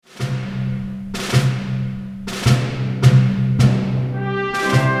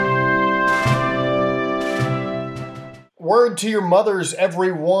Word to your mothers,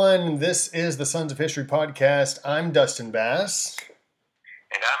 everyone. This is the Sons of History podcast. I'm Dustin Bass.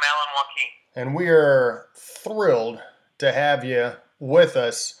 And I'm Alan Joaquin. And we are thrilled to have you with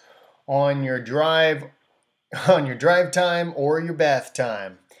us on your drive time or your bath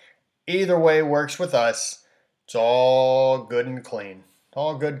time. Either way works with us. It's all good and clean.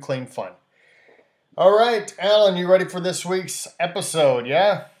 All good, clean fun. All right, Alan, you ready for this week's episode,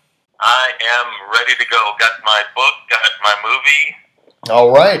 yeah? I am ready to go. Got my book, got my movie.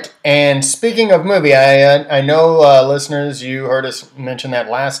 All right. And speaking of movie, I know listeners, you heard us mention that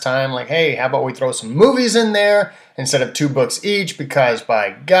last time. Like, hey, how about we throw some movies in there instead of 2 books each? Because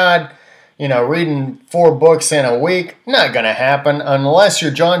by God, reading 4 books in a week, not going to happen unless you're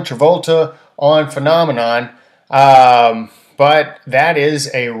John Travolta on Phenomenon. But that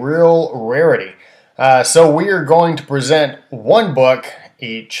is a real rarity. So we are going to present 1 book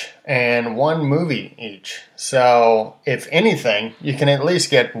each and 1 movie each. So if anything, you can at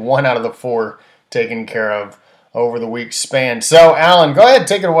least get 1 out of the 4 taken care of over the week's span. So Alan, go ahead,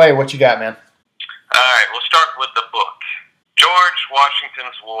 take it away. What you got, man? All right, we'll start with the book. George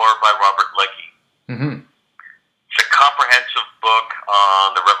Washington's War by Robert Leckie. Mm-hmm. It's a comprehensive book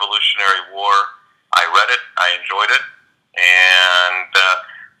on the Revolutionary War. I read it, I enjoyed it, and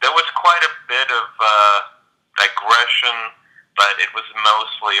there was quite a bit of digression, but it was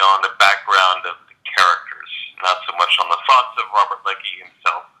mostly on the background of the characters, not so much on the thoughts of Robert Leckie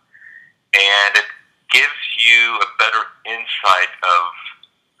himself. And it gives you a better insight of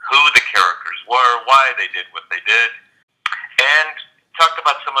who the characters were, why they did what they did, and talked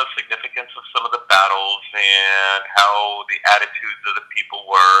about some of the significance of some of the battles and how the attitudes of the people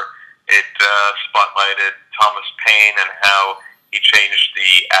were. It spotlighted Thomas Paine and how he changed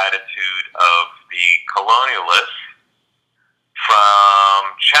the attitude of the colonialists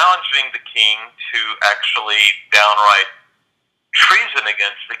from challenging the king to actually downright treason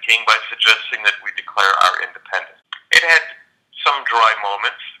against the king by suggesting that we declare our independence. It had some dry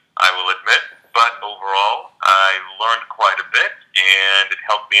moments, I will admit, but overall I learned quite a bit, and it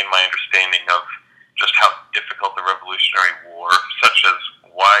helped me in my understanding of just how difficult the Revolutionary War, such as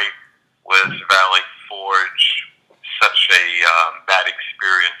why was Valley Forge such a bad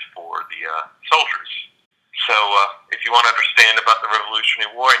experience for the soldiers. So if you want to understand about the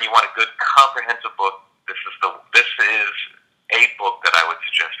Revolutionary War and you want a good comprehensive book, this is a book that I would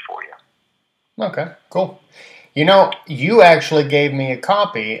suggest for you. Okay, cool. You actually gave me a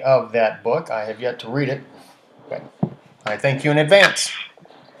copy of that book. I have yet to read it, but I thank you in advance.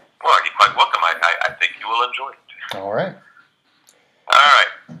 Well, you're quite welcome. I think you will enjoy it. All right.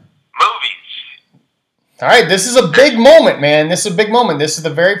 Movies. All right, this is a big moment, man. This is a big moment. This is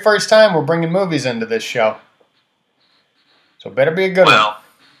the very first time we're bringing movies into this show. So it better be a good one. Let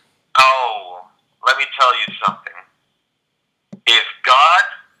me tell you something. If God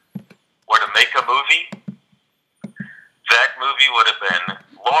were to make a movie, that movie would have been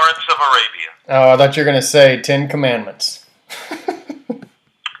Lawrence of Arabia. Oh, I thought you were going to say 10 Commandments. Well,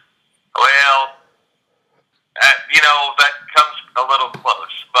 that comes a little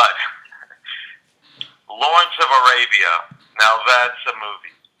close, but Lawrence of Arabia, now that's a movie.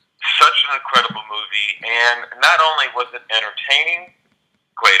 Such an incredible movie, and not only was it entertaining,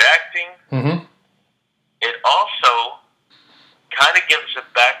 great acting, mm-hmm. It also kind of gives a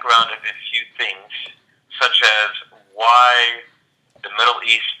background of a few things, such as why the Middle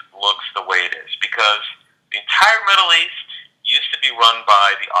East looks the way it is. Because the entire Middle East used to be run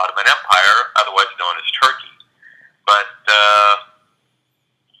by the Ottoman Empire, otherwise known as Turkey. But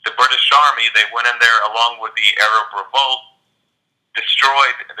the British Army, they went in there along with the Arab Revolt,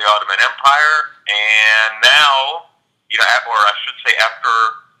 destroyed the Ottoman Empire, and now, or I should say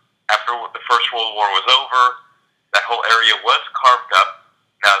after the First World War was over, that whole area was carved up.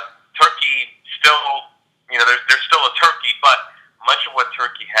 Now, Turkey still, there's still a Turkey, but much of what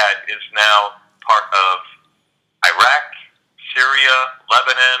Turkey had is now part of Iraq, Syria,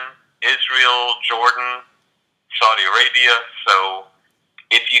 Lebanon, Israel, Jordan, Saudi Arabia. So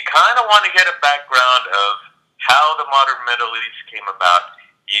if you kind of want to get a background of how the modern Middle East came about,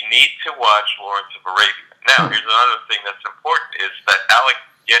 you need to watch Lawrence of Arabia. Now, here's another thing that's important, is that Alec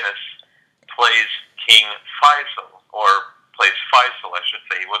Guinness plays King Faisal, or plays Faisal, I should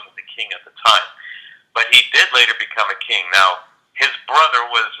say. He wasn't the king at the time. But he did later become a king. Now, his brother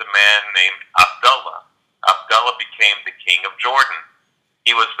was a man named Abdullah. Abdullah became the king of Jordan.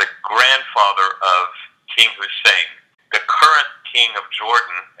 He was the grandfather of King Hussein, the current king of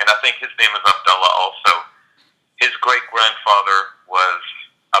Jordan, and I think his name is Abdullah also. His great-grandfather was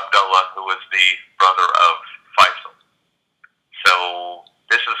Abdullah, who was the brother of Faisal. So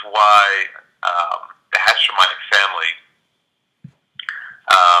this is why the Hashemite family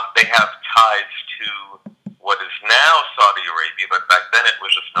back then it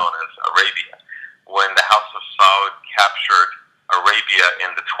was just known as Arabia. When the House of Saud captured Arabia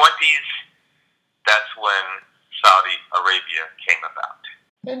in the 20s, that's when Saudi Arabia came about.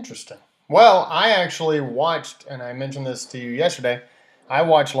 Interesting. Well, I actually watched, and I mentioned this to you yesterday, I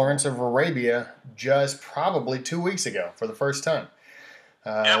watched Lawrence of Arabia just probably 2 weeks ago for the first time.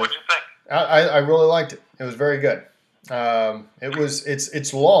 Yeah, what'd you think? I really liked it. It was very good.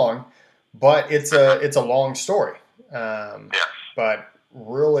 It's long, but it's a long story. Yes. But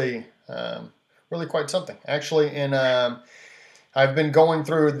really quite something. Actually, I've been going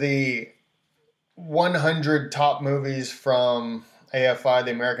through the 100 top movies from AFI,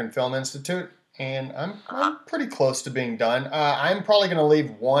 the American Film Institute, and I'm pretty close to being done. I'm probably going to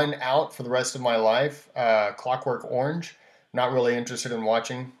leave one out for the rest of my life, Clockwork Orange. Not really interested in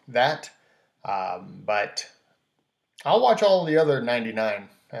watching that, but I'll watch all the other 99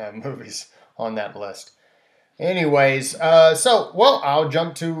 movies on that list. Anyways, I'll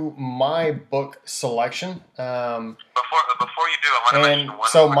jump to my book selection. Before you do, I want to mention one.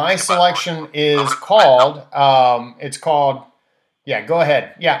 So my selection is called. It's called. Yeah, go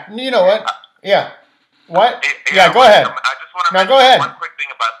ahead. Yeah, you know what? Yeah. What? Yeah, go ahead. I just want to now mention go ahead. one quick thing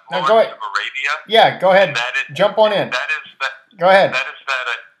about Lawrence of Arabia. Yeah, go ahead. Jump on in. That is that. Go ahead. That is that.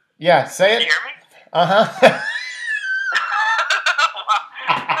 Yeah, say it. Can you hear me?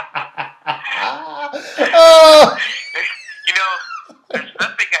 Oh. You know, there's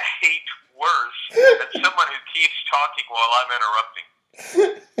nothing I hate worse than someone who keeps talking while I'm interrupting.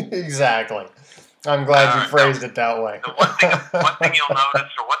 Exactly. I'm glad you phrased it that way. The one thing you'll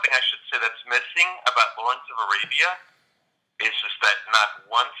notice, or one thing I should say that's missing about Lawrence of Arabia, is just that not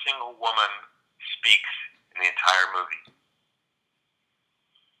one single woman speaks in the entire movie.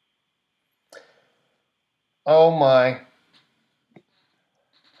 Oh my.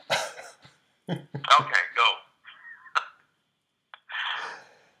 Okay, go.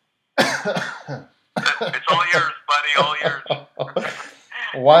 It's all yours, buddy, all yours.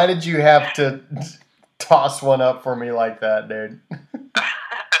 Why did you have to toss one up for me like that, dude? No,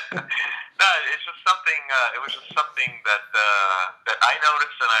 it's just something. It was just something that I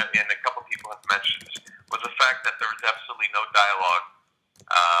noticed, and a couple people have mentioned, was the fact that there was absolutely no dialogue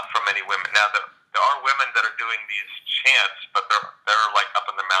from any women. Now there are women that are doing these chants, but they're like up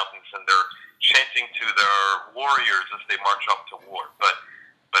in the mountains and they're chanting to their warriors as they march off to war. But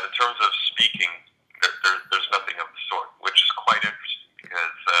in terms of speaking, there's nothing of the sort, which is quite interesting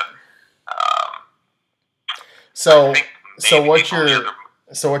because. So what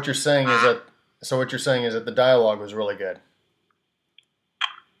you're saying is that the dialogue was really good.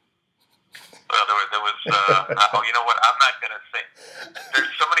 Well, there was. You know what? I'm not going to say. There's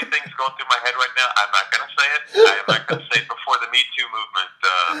so many things going through my head right now. I'm not going to say it. I am not going to say it before the Me Too movement.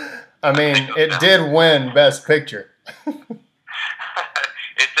 I mean, it did win Best Picture.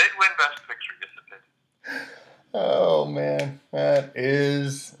 It did win Best Picture. Yes, it did. Oh man, that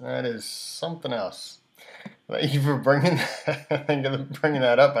is something else. Thank you for bringing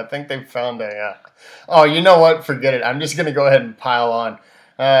that up. I think they found a. Oh, you know what? Forget it. I'm just going to go ahead and pile on.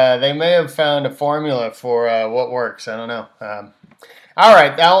 They may have found a formula for what works. I don't know. All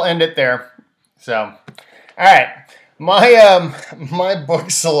right, I'll end it there. So, all right, my book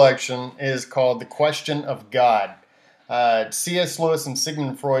selection is called "The Question of God." C.S. Lewis and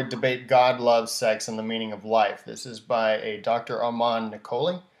Sigmund Freud debate God, love, sex, and the meaning of life. This is by a Dr. Armand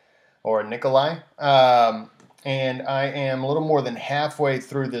Nicolai. And I am a little more than halfway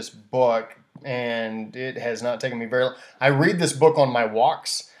through this book, and it has not taken me very long. I read this book on my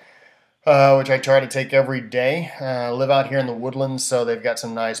walks, which I try to take every day. I live out here in the woodlands, so they've got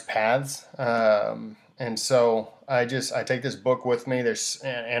some nice paths. And so I take this book with me. There's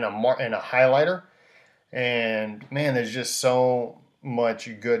and a highlighter, and man, there's just so much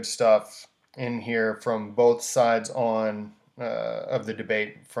good stuff in here from both sides of the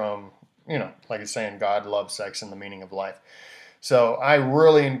debate. From like it's saying, God, love, sex, and the meaning of life. So I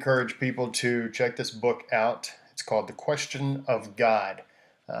really encourage people to check this book out. It's called The Question of God.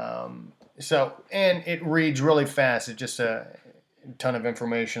 And it reads really fast. It's just a ton of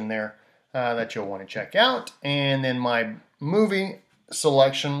information there that you'll want to check out. And then my movie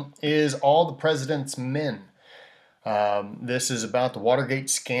selection is All the President's Men. This is about the Watergate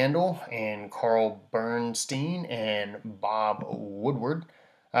scandal and Carl Bernstein and Bob Woodward.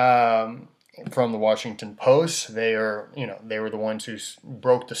 From the Washington Post. They were the ones who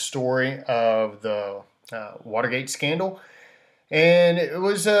broke the story of the Watergate scandal. And it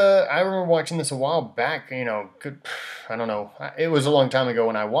was, I remember watching this a while back, I don't know. It was a long time ago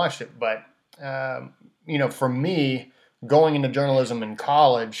when I watched it, but, for me, going into journalism in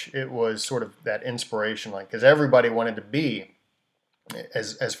college, it was sort of that inspiration, because everybody wanted to be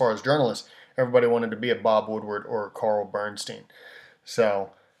as far as journalists. Everybody wanted to be a Bob Woodward or a Carl Bernstein.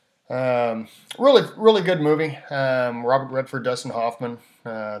 So, really, really good movie. Robert Redford, Dustin Hoffman,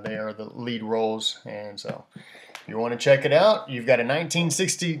 they are the lead roles. And so, if you want to check it out, you've got a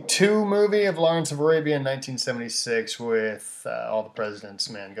 1962 movie of Lawrence of Arabia in 1976 with all the presidents.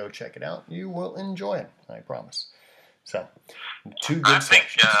 Man, go check it out. You will enjoy it, I promise. So, two good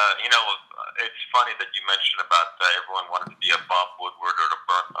selections. It's funny that you mentioned about everyone wanted to be a Bob Woodward or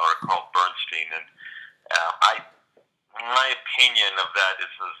a Carl Bernstein, and my opinion of that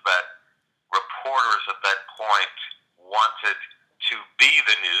is that reporters at that point wanted to be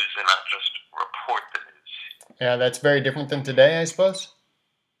the news and not just report the news. Yeah, that's very different than today, I suppose.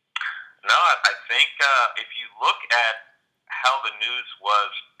 No, I think if you look at how the news was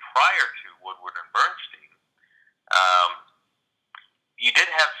prior to Woodward and Bernstein, you did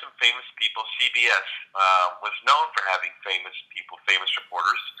have some famous people. CBS was known for having famous people, famous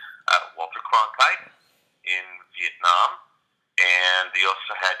reporters. Walter Cronkite in Vietnam, and you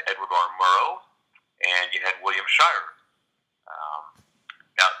also had Edward R. Murrow, and you had William Shirer.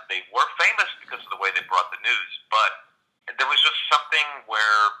 Now, they were famous because of the way they brought the news, but there was just something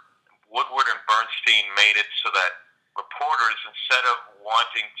where Woodward and Bernstein made it so that reporters, instead of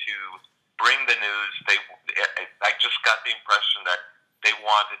wanting to bring the news, I just got the impression that they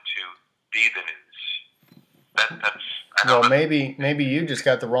wanted to be the news. Well, maybe you just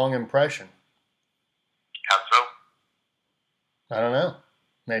got the wrong impression. How so? I don't know.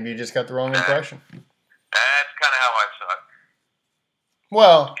 Maybe you just got the wrong impression. That's kind of how I saw it.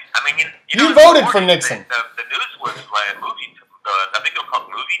 Well, I mean, you voted for Nixon. The news was like a movie. I think they were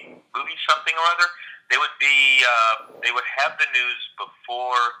called movie something or other. They would have the news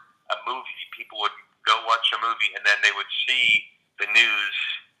before a movie. People would go watch a movie, and then they would see the news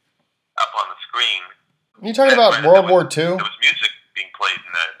up on the screen. You talking about World War II? There was music being played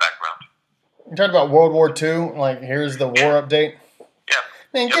in the background. You talking about World War II? Like, here's the war update? Yeah.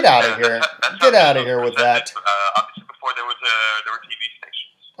 Man, get out of here. Get out of here with that. Obviously, before there were TV stations.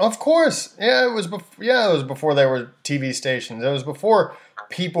 Of course. Yeah, it was before there were TV stations. It was before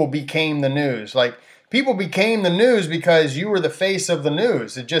people became the news. Like, people became the news because you were the face of the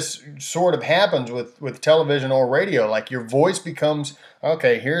news. It just sort of happens with television or radio. Like, your voice becomes,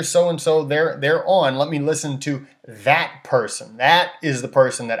 okay, here's so-and-so, they're on. Let me listen to that person. That is the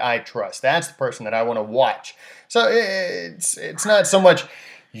person that I trust. That's the person that I want to watch. So it's not so much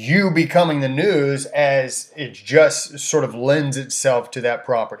you becoming the news as it just sort of lends itself to that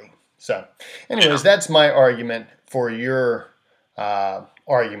property. So anyways, that's my argument for your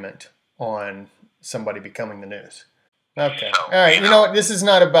argument on somebody becoming the news. Okay. All right. You know what? This is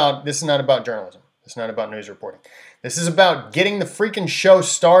not about journalism. It's not about news reporting. This is about getting the freaking show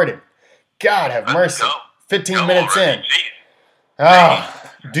started. God have mercy. 15 minutes in.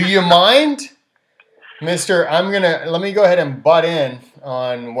 Do you mind? Mister, let me go ahead and butt in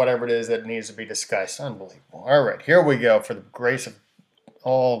on whatever it is that needs to be discussed. Unbelievable. All right. Here we go, for the grace of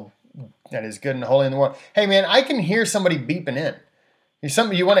all that is good and holy in the world. Hey, man, I can hear somebody beeping in.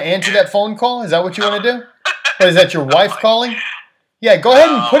 You want to answer that phone call? Is that what you want to do? Or is that your wife calling? Yeah, go ahead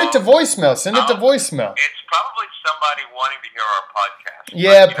and put it to voicemail. Send it to voicemail. It's probably somebody wanting to hear our podcast.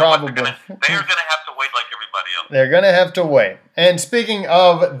 Yeah, probably. They're going to have to wait like everybody else. They're going to have to wait. And speaking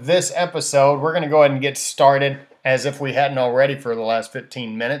of this episode, we're going to go ahead and get started as if we hadn't already for the last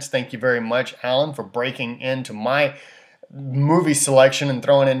 15 minutes. Thank you very much, Alan, for breaking into my movie selection and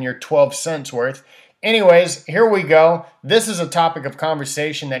throwing in your 12 cents worth. Anyways, here we go. This is a topic of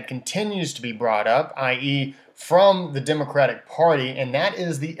conversation that continues to be brought up, i.e., from the Democratic Party, and that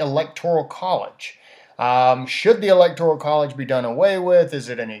is the Electoral College. Should the Electoral College be done away with? Is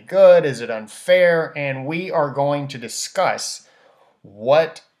it any good? Is it unfair? And we are going to discuss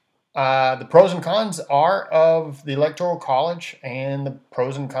what the pros and cons are of the Electoral College and the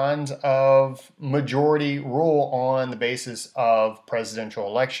pros and cons of majority rule on the basis of presidential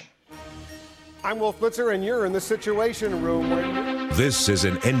election. I'm Wolf Blitzer, and you're in the Situation Room. This is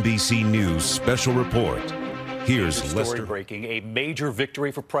an NBC News special report. Here's Lester. Breaking a major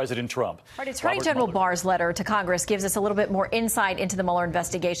victory for President Trump. Attorney General Barr's letter to Congress gives us a little bit more insight into the Mueller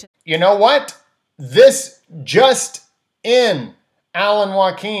investigation. You know what? This just in. Alan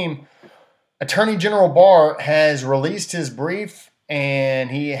Joaquin, Attorney General Barr, has released his brief and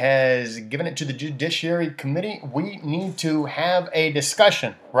he has given it to the Judiciary Committee. We need to have a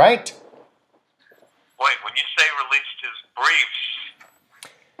discussion, right? Wait, when you say released his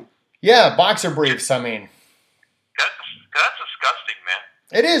briefs... Yeah, boxer briefs, I mean. That's disgusting, man.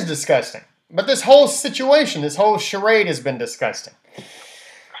 It is disgusting. But this whole situation, this whole charade has been disgusting.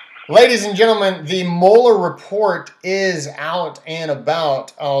 Ladies and gentlemen, the Mueller report is out and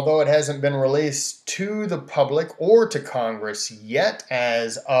about, although it hasn't been released to the public or to Congress yet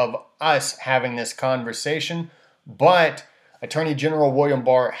as of us having this conversation. But Attorney General William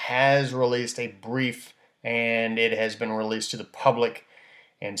Barr has released a brief, and it has been released to the public.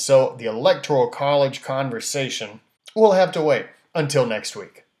 And so the Electoral College conversation will have to wait until next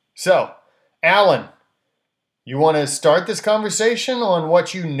week. So, Alan, you want to start this conversation on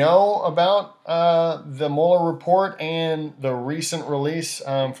what you know about the Mueller report and the recent release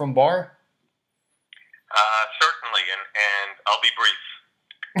from Barr? Certainly, and I'll be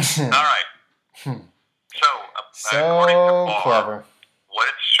brief. All right. So, according to Barr, clever. what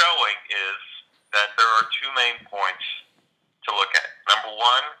it's showing is that there are two main points to look at. Number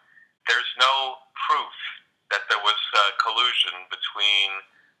one, there's no proof that there was collusion between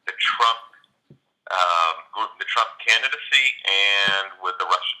the Trump candidacy and with the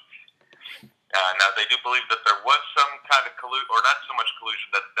Russians. Now, they do believe that there was some kind of collusion, or not so much collusion,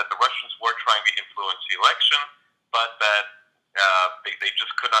 that the Russians were trying to influence the election, but that they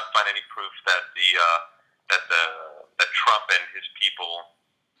just could not find any proof that that Trump and his people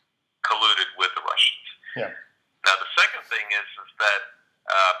colluded with the Russians. Yeah. Now, the second thing is that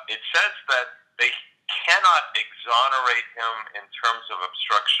it says that they cannot exonerate him in terms of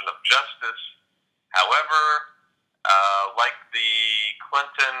obstruction of justice. However, like the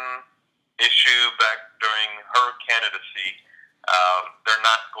Clinton issue back during her candidacy, they're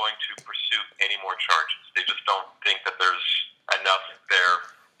not going to pursue any more charges. They just don't think that there's enough there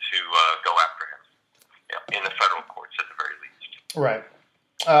to go after him, in the federal courts at the very least. Right.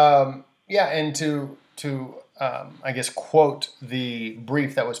 And to I guess quote the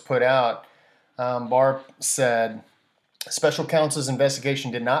brief that was put out, Barr said, special counsel's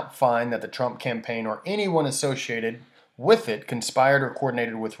investigation did not find that the Trump campaign or anyone associated with it conspired or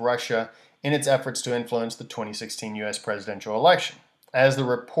coordinated with Russia in its efforts to influence the 2016 U.S. presidential election. As the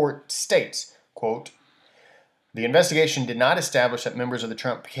report states, quote, the investigation did not establish that members of the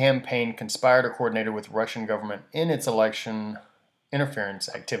Trump campaign conspired or coordinated with Russian government in its election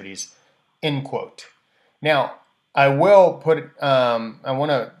interference activities, end quote. Now, I will put, I want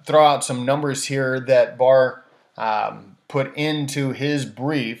to throw out some numbers here that Barr put into his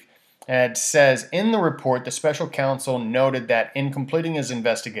brief. And it says, in the report, the special counsel noted that in completing his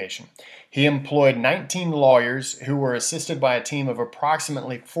investigation, he employed 19 lawyers who were assisted by a team of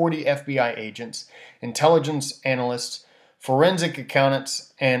approximately 40 FBI agents, intelligence analysts, forensic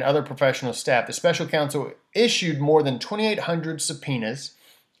accountants, and other professional staff. The special counsel issued more than 2,800 subpoenas,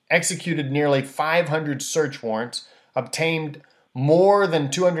 executed nearly 500 search warrants, obtained more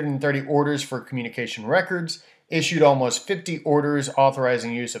than 230 orders for communication records, issued almost 50 orders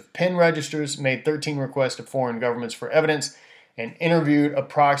authorizing use of pen registers, made 13 requests to foreign governments for evidence, and interviewed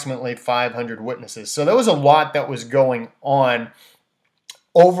approximately 500 witnesses. So there was a lot that was going on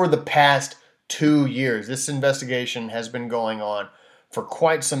over the past 2 years. This investigation has been going on for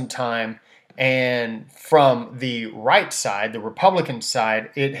quite some time. And from the right side, the Republican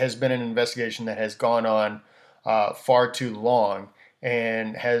side, it has been an investigation that has gone on far too long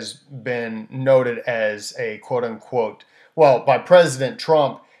and has been noted as a quote-unquote, well, by President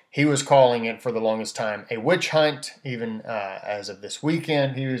Trump, he was calling it for the longest time a witch hunt. Even as of this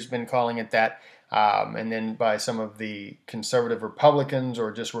weekend, he has been calling it that. And then by some of the conservative Republicans,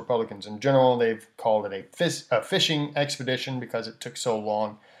 or just Republicans in general, they've called it a fishing expedition because it took so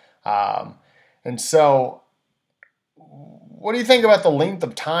long. And so, what do you think about the length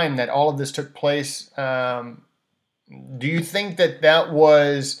of time that all of this took place? Do you think that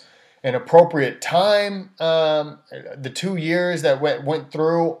was an appropriate time, the 2 years that went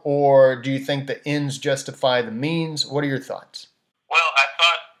through, or do you think the ends justify the means? What are your thoughts? Well, I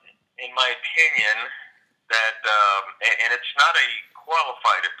thought, in my opinion, that, and it's not a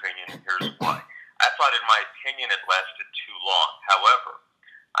qualified opinion, here's why. I thought, in my opinion, it lasted too long. However,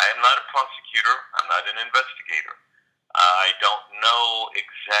 I am not a prosecutor. I'm not an investigator. I don't know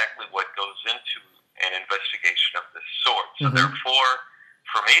exactly what goes into an investigation of this sort. So therefore,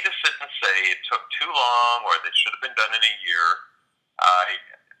 for me to sit and say it took too long or that should have been done in a year,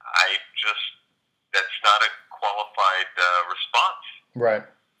 I just, that's not a qualified response. Right.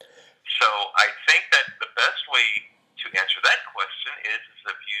 So I think that the best way to answer that question is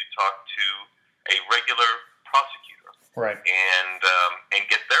if you talk to a regular prosecutor. Right. And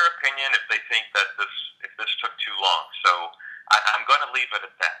get their opinion if they think that if this took too long. So I'm going to leave it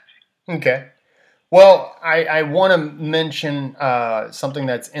at that. Okay. Well, I want to mention something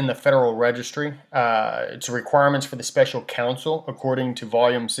that's in the Federal Registry. It's requirements for the special counsel, according to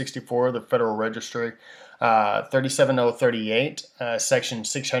Volume 64 of the Federal Registry. 37038, section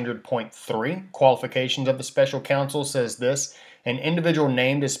 600.3, qualifications of the special counsel says this: an individual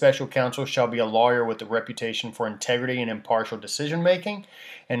named as special counsel shall be a lawyer with a reputation for integrity and impartial decision making,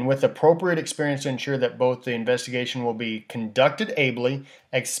 and with appropriate experience to ensure that both the investigation will be conducted ably,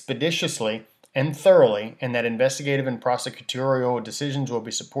 expeditiously, and thoroughly, and that investigative and prosecutorial decisions will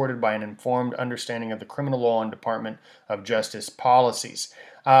be supported by an informed understanding of the criminal law and Department of Justice policies.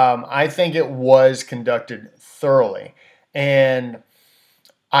 I think it was conducted thoroughly, and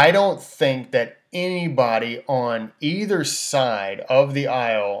I don't think that anybody on either side of the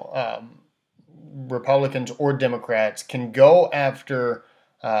aisle, Republicans or Democrats, can go after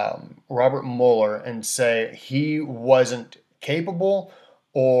Robert Mueller and say he wasn't capable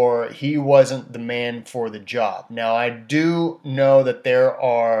or he wasn't the man for the job. Now, I do know that there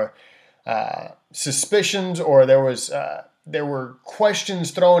are suspicions, or there were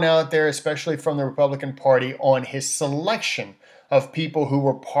questions thrown out there, especially from the Republican Party, on his selection of people who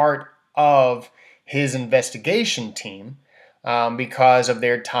were part of his investigation team because of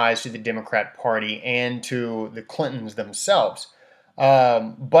their ties to the Democrat Party and to the Clintons themselves.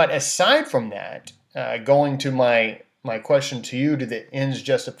 But aside from that, going to my question to you, do the ends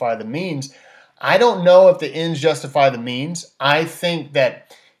justify the means? I don't know if the ends justify the means. I think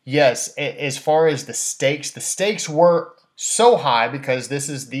that, yes, as far as the stakes were so high because this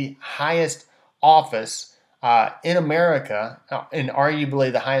is the highest office in America, and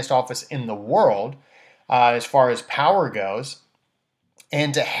arguably the highest office in the world as far as power goes.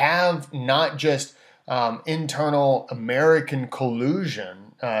 And to have not just internal American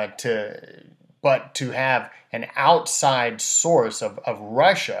collusion, but to have an outside source of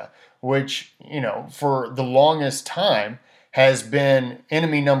Russia, which, for the longest time has been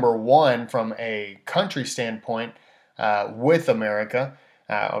enemy number one from a country standpoint with America.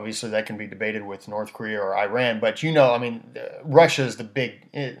 Obviously, that can be debated with North Korea or Iran, but Russia is the big.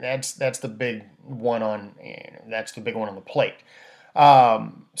 That's the big one on. That's the big one on the plate.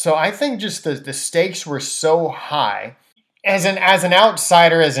 So I think just the stakes were so high. As an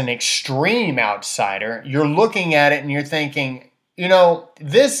outsider, as an extreme outsider, you're looking at it and you're thinking,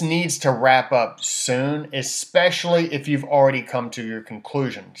 this needs to wrap up soon, especially if you've already come to your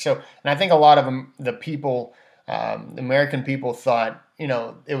conclusion. So, and I think a lot of the people, the American people, thought,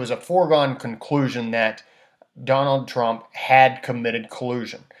 it was a foregone conclusion that Donald Trump had committed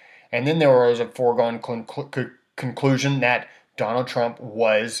collusion. And then there was a foregone conclusion that Donald Trump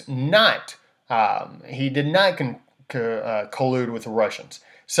was not. He did not collude with the Russians.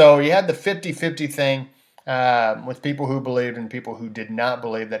 So you had the 50-50 thing with people who believed and people who did not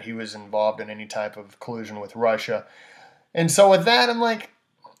believe that he was involved in any type of collusion with Russia. And so with that, I'm like,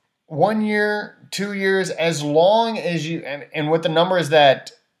 1 year, 2 years, as long as you, and with the numbers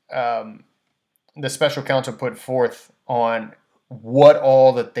that the special counsel put forth on what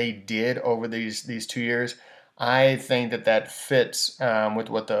all that they did over these 2 years, I think that fits with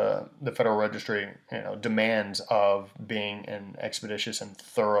what the Federal Registry demands of being an expeditious and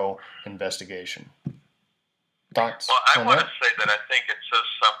thorough investigation. Thoughts? Well, I want to say that I think it says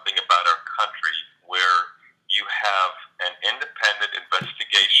something about our country where you have an independent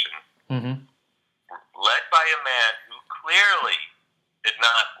investigation led by a man who clearly did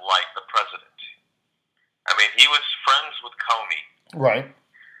not like the president. I mean, he was friends with Comey. Right.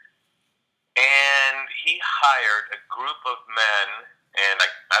 And he hired a group of men, and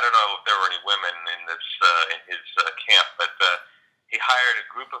I don't know if there were any women in his camp, but he hired a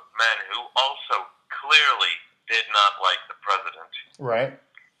group of men who also clearly did not like the president. Right.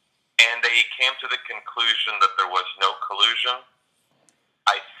 And they came to the conclusion that there was no collusion.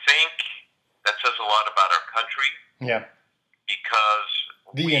 I think that says a lot about our country. Yeah. Because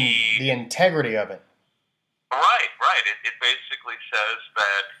the integrity of it. Right. It basically says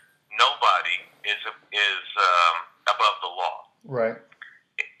that nobody is above the law. Right.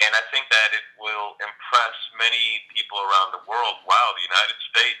 And I think that it will impress many people around the world. Wow, the United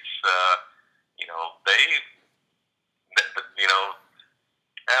States,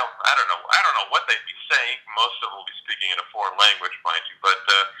 I don't know what they'd be saying. Most of them will be speaking in a foreign language, mind you. But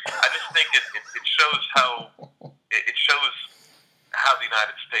I just think it shows how the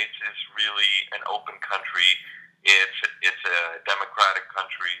United States is really an open country. It's a democratic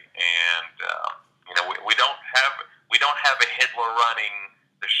country, and we don't have a Hitler running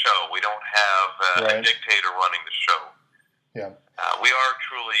the show. We don't have a dictator running the show. Yeah. We are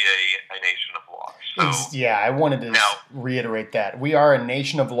truly a nation of laws. So, yeah, I wanted to reiterate that. We are a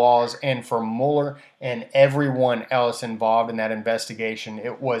nation of laws, and for Mueller and everyone else involved in that investigation,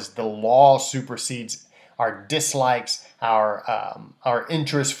 it was the law supersedes our dislikes, our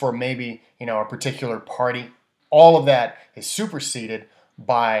interest for maybe, a particular party. All of that is superseded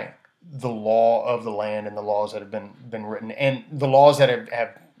by the law of the land and the laws that have been written, and the laws that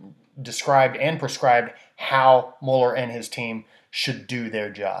have described and prescribed how Mueller and his team should do their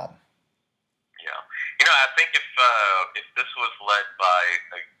job. Yeah. I think if this was led by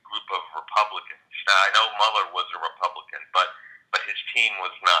a group of Republicans, now I know Mueller was a Republican, but his team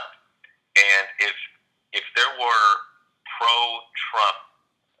was not. And if there were pro-Trump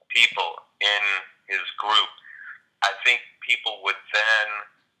people in his group, I think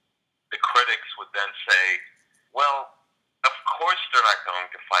the critics would then say, well, of course they're not going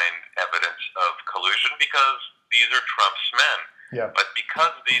to find evidence of collusion because these are Trump's men. Yeah. But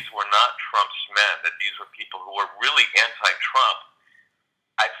because these were not Trump's men, that these were people who were really anti-Trump,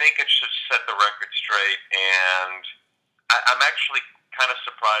 I think it should set the record straight. And I'm actually kind of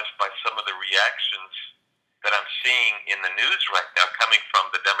surprised by some of the reactions that I'm seeing in the news right now coming from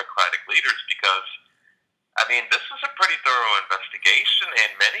the Democratic leaders, because this is a pretty thorough investigation, and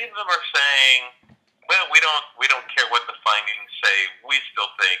many of them are saying, well, we don't care what the findings say. We still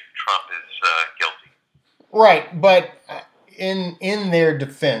think Trump is guilty. Right, but in their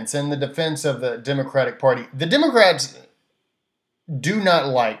defense, in the defense of the Democratic Party, the Democrats do not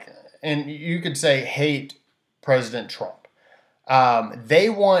like, and you could say hate, President Trump. They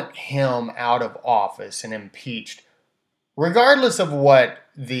want him out of office and impeached, regardless of what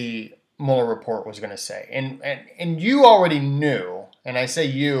the Mueller report was going to say. And you already knew, and I say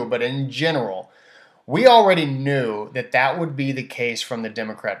you, but in general, we already knew that would be the case from the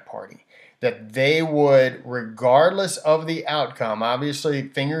Democrat Party, that they would, regardless of the outcome, obviously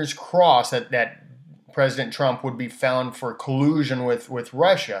fingers crossed that President Trump would be found for collusion with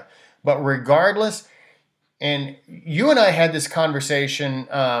Russia, but regardless. And you and I had this conversation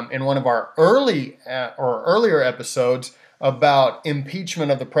in one of our earlier episodes about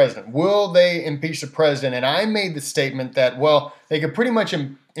impeachment of the president. Will they impeach the president? And I made the statement that, well, they could pretty much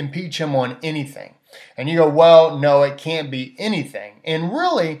impeach him on anything. And you go, well, no, it can't be anything. And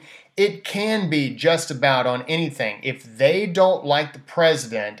really, it can be just about on anything. If they don't like the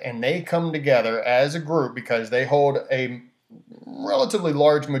president and they come together as a group because they hold a relatively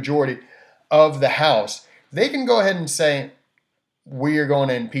large majority of the House, they can go ahead and say, we are going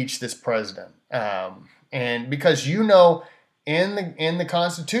to impeach this president. And because in the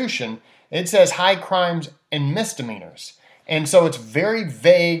Constitution, it says high crimes and misdemeanors. And so it's very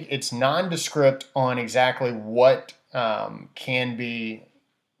vague. It's nondescript on exactly what can be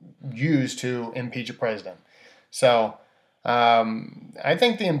used to impeach a president. So I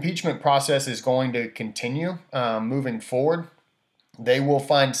think the impeachment process is going to continue moving forward. They will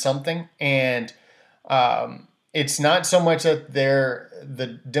find something, and it's not so much that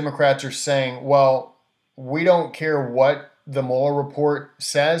the Democrats are saying, well, we don't care what the Mueller report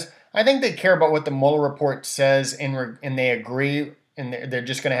says. I think they care about what the Mueller report says, and they agree, and they're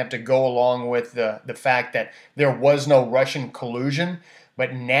just going to have to go along with the fact that there was no Russian collusion.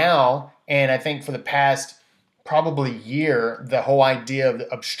 But now, and I think for the past probably year, the whole idea of the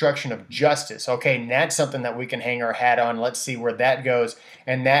obstruction of justice, okay, and that's something that we can hang our hat on. Let's see where that goes.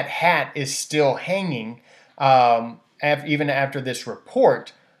 And that hat is still hanging even after this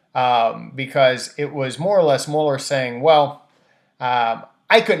report, because it was more or less Mueller saying, well,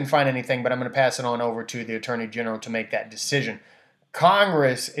 I couldn't find anything, but I'm going to pass it on over to the Attorney General to make that decision.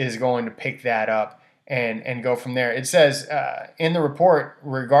 Congress is going to pick that up and go from there. It says in the report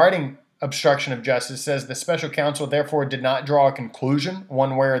regarding obstruction of justice, says the special counsel therefore did not draw a conclusion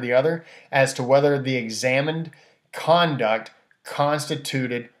one way or the other as to whether the examined conduct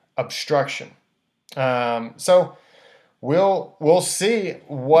constituted obstruction. So we'll see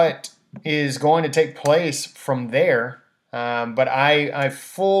what is going to take place from there. But I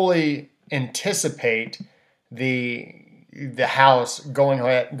fully anticipate the House going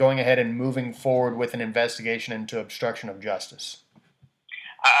ahead and moving forward with an investigation into obstruction of justice.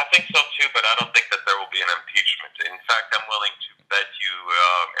 I think so too, but I don't think that there will be an impeachment. In fact, I'm willing to bet you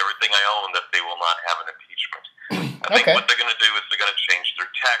everything I own that they will not have an impeachment. I think what they're going to do is they're going to change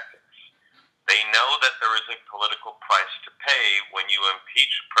their tactics. They know that there is a political price to pay when you impeach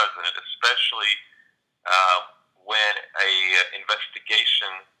a president, especially when a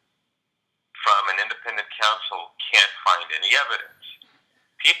investigation from an independent counsel can't find any evidence.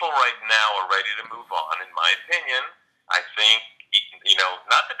 People right now are ready to move on, in my opinion. I think,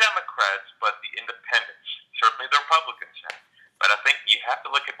 not the Democrats, but the independents. Certainly the Republicans have. But I think you have to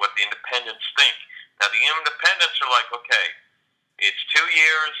look at what the independents think. Now, the independents are like, okay, it's 2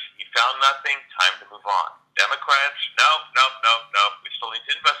 years, he found nothing, time to move on. Democrats, no, we still need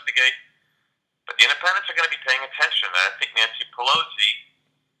to investigate. But the independents are going to be paying attention. And I think Nancy Pelosi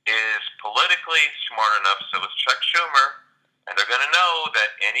is politically smart enough, so is Chuck Schumer, and they're going to know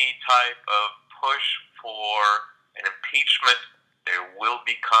that any type of push for an impeachment, there will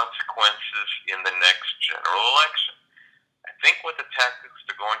be consequences in the next general election. I think what the tactics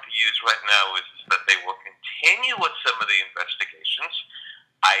they're going to use right now is that they will continue with some of the investigations.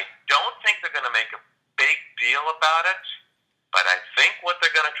 I don't think they're going to make a big deal about it, but I think what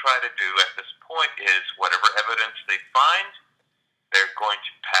they're going to try to do at this point is whatever evidence they find, they're going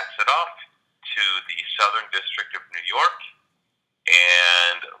to pass it off to the Southern District of New York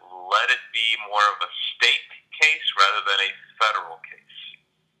and let it be more of a state case rather than a federal case.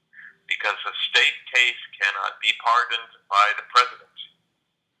 Because a state case cannot be pardoned by the president.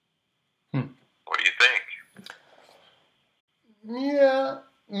 What do you think? Yeah,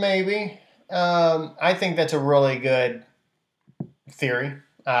 maybe. I think that's a really good theory.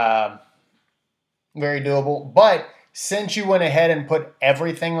 Very doable. But since you went ahead and put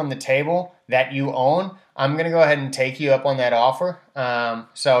everything on the table that you own, I'm going to go ahead and take you up on that offer.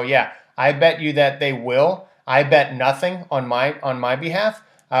 So yeah, I bet you that they will. I bet nothing on my behalf.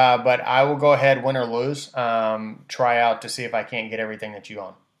 But I will go ahead, win or lose, try out to see if I can't get everything that you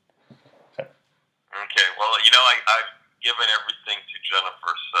own. So. Okay, well, I've given everything to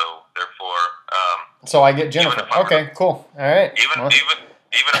Jennifer, so therefore... so I get Jennifer. Okay, cool. All right. Even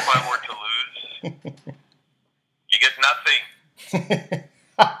if I were to lose, you get nothing.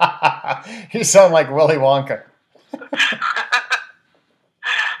 You sound like Willy Wonka.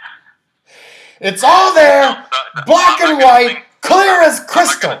 It's all there, black and white. Clear as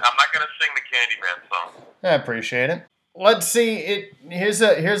crystal. I'm not gonna sing the Candyman song. I appreciate it. Let's see. Here's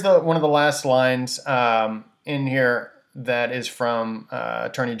one of the last lines in here that is from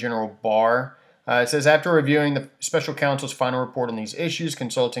Attorney General Barr. It says, after reviewing the special counsel's final report on these issues,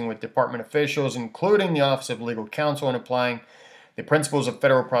 consulting with department officials, including the Office of Legal Counsel, and applying the principles of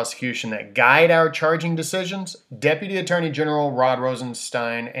federal prosecution that guide our charging decisions, Deputy Attorney General Rod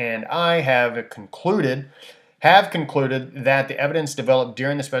Rosenstein and I have concluded that the evidence developed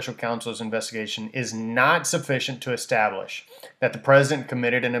during the special counsel's investigation is not sufficient to establish that the president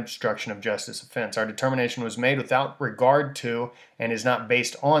committed an obstruction of justice offense. Our determination was made without regard to and is not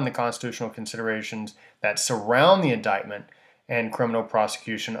based on the constitutional considerations that surround the indictment and criminal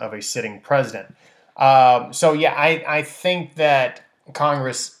prosecution of a sitting president. I think that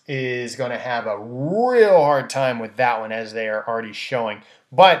Congress is going to have a real hard time with that one, as they are already showing.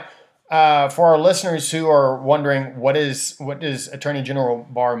 But for our listeners who are wondering, what does Attorney General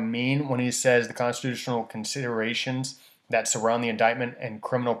Barr mean when he says the constitutional considerations that surround the indictment and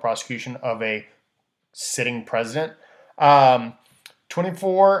criminal prosecution of a sitting president?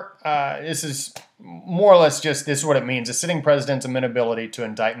 24, this is more or less this is what it means. A sitting president's amenability to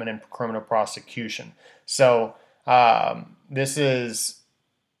indictment and criminal prosecution. So this is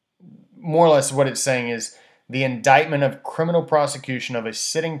more or less what it's saying is the indictment of criminal prosecution of a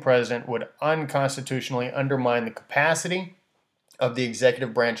sitting president would unconstitutionally undermine the capacity of the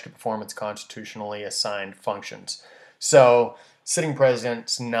executive branch to perform its constitutionally assigned functions. So sitting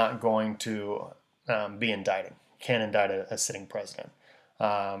president's not going to be indicted. Can't indict a sitting president.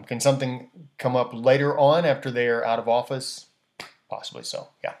 Can something come up later on after they are out of office? Possibly so,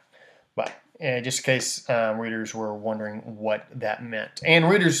 yeah. But just in case readers were wondering what that meant. And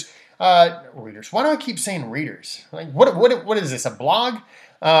readers, why do I keep saying readers? Like, what is this, a blog?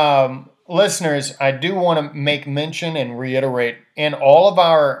 Listeners, I do want to make mention and reiterate in all of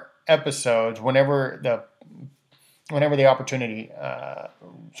our episodes, whenever the opportunity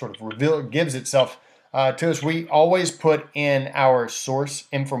sort of gives itself to us, we always put in our source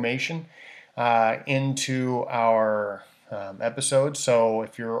information into our episodes. So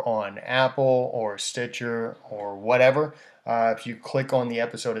if you're on Apple or Stitcher or whatever, if you click on the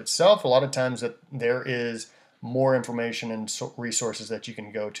episode itself, a lot of times that there is more information and resources that you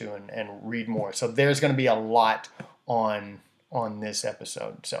can go to and read more. So there's going to be a lot on this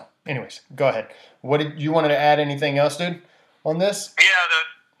episode. So anyways, go ahead. What did you wanted to add anything else, dude, on this?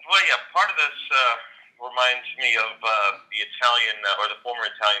 Part of this reminds me of the Italian or the former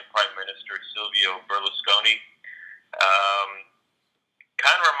Italian Prime Minister Silvio Berlusconi.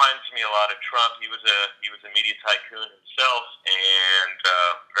 Kind of reminds me a lot of Trump. He was a media tycoon himself and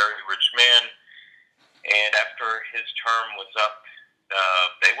very rich man. And after his term was up,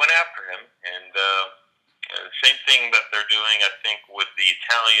 they went after him. And same thing that they're doing, I think, with the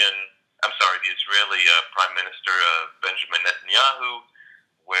Israeli Prime Minister Benjamin Netanyahu,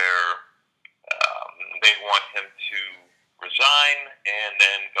 where they want him to resign and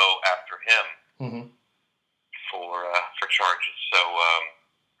then go after him for charges. So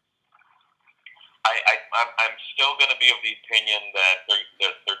still going to be of the opinion that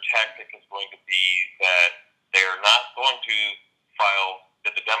their tactic is going to be that they are not going to file,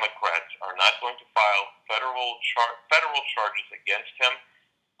 that the Democrats are not going to file federal charges against him.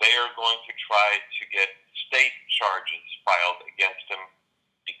 They are going to try to get state charges filed against him,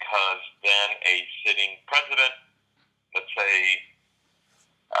 because then a sitting president, let's say,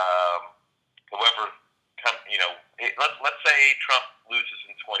 whoever, let's say Trump loses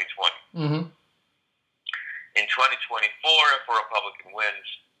in 2020. Mm-hmm. In 2024, if a Republican wins,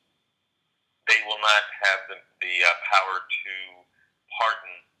 they will not have the power to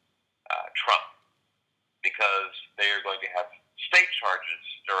pardon Trump, because they are going to have state charges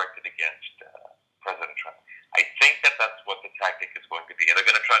directed against President Trump. I think that that's what the tactic is going to be. And they're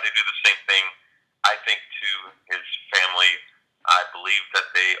going to try to do the same thing, I think, to his family. I believe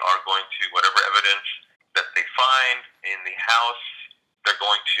that they are going to, whatever evidence that they find in the House, they're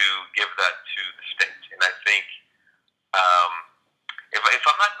going to give that to the state. And I think, if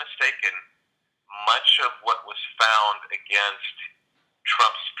I'm not mistaken, much of what was found against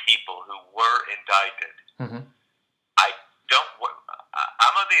Trump's people who were indicted, Mm-hmm.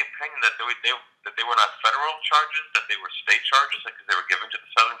 I'm of the opinion that they were not federal charges, that they were state charges, because they were given to the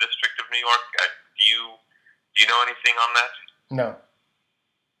Southern District of New York. Do you know anything on that? No.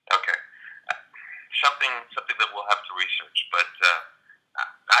 Okay. Something that we'll have to research, but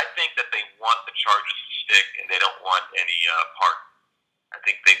I think that they want the charges to stick, and they don't want any pardon. I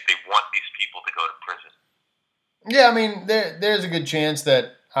think they want these people to go to prison. Yeah, I mean, there's a good chance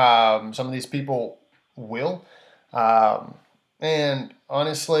that some of these people will. And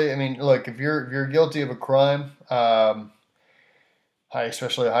honestly, I mean, look, if you're guilty of a crime,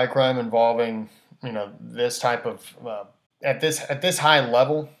 especially a high crime involving, this type of at this high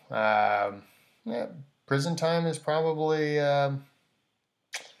level, prison time is probably a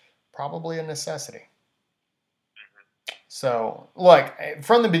necessity. So, look,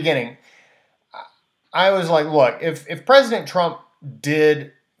 from the beginning, I was like, look, if President Trump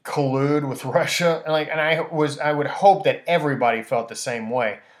did collude with Russia, and I would hope that everybody felt the same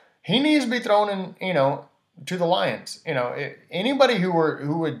way. He needs to be thrown in, to the lions. Anybody who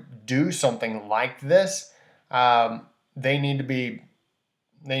would do something like this,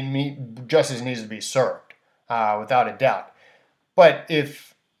 justice needs to be served, without a doubt. But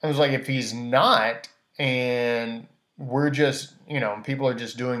if he's not, and we're just, people are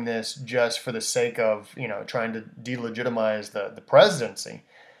just doing this just for the sake of, trying to delegitimize the presidency,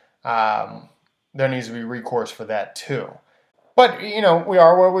 there needs to be recourse for that too. But, we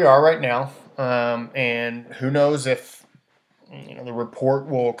are where we are right now. And who knows if, the report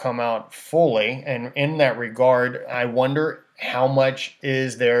will come out fully. And in that regard, I wonder how much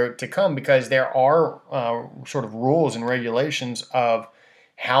is there to come, because there are sort of rules and regulations of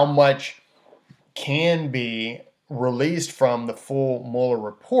how much can be released from the full Mueller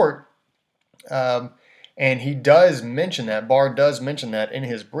report. And he does mention that, Barr does mention that in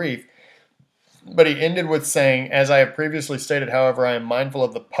his brief. But he ended with saying, as I have previously stated, however, I am mindful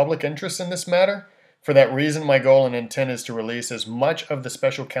of the public interest in this matter. For that reason, my goal and intent is to release as much of the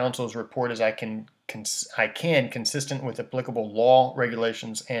special counsel's report as I can consistent with applicable law,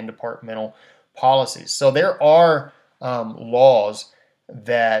 regulations, and departmental policies. So there are laws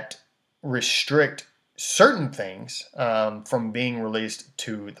that restrict certain things from being released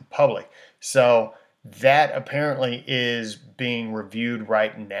to the public. So that apparently is being reviewed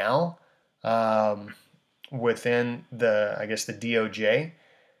right now within the DOJ.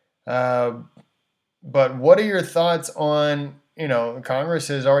 But what are your thoughts on, Congress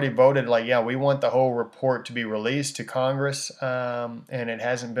has already voted we want the whole report to be released to Congress, and it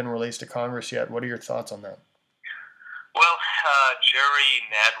hasn't been released to Congress yet. What are your thoughts on that? Well, Jerry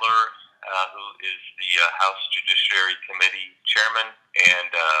Nadler, who is the House Judiciary Committee chairman, and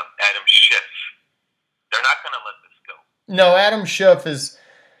Adam Schiff, they're not going to let this go. No, Adam Schiff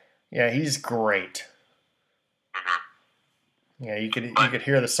he's great. Mm-hmm. Yeah, you could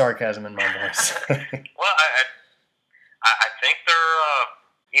hear the sarcasm in my voice. Well, I think they're,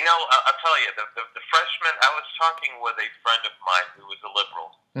 I'll tell you, the freshmen, I was talking with a friend of mine who was a liberal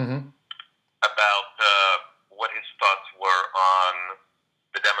mm-hmm. about what his thoughts were on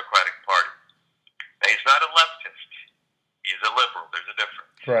the Democratic Party. Now, he's not a leftist. He's a liberal. There's a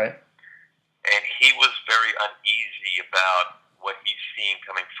difference. Right. And he was very uneasy about what he's seeing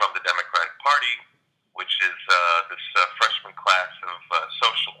coming from the Democratic Party, which is this freshman class of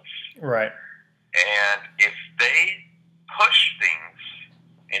socialists. Right. And if they push things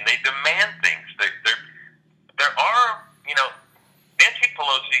and they demand things, there are, Nancy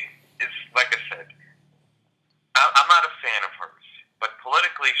Pelosi is, like I said, I'm not a fan of hers, but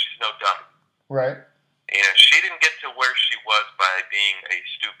politically she's no dummy. Right. She didn't to where she was by being a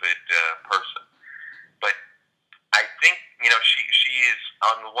stupid person. But I think, she is,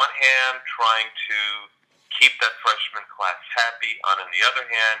 on the one hand, trying to keep that freshman class happy. On the other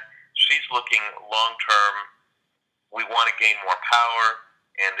hand, she's looking long-term. We want to gain more power,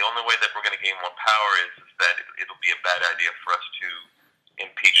 and the only way that we're going to gain more power is that it'll be a bad idea for us to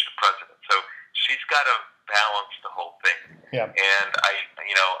impeach the president. So she's got to balance the whole thing. Yeah. And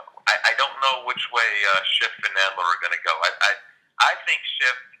I don't know which way Schiff and Nadler are going to go. I think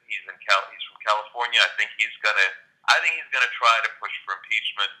Schiff, he's from California. I think he's going to try to push for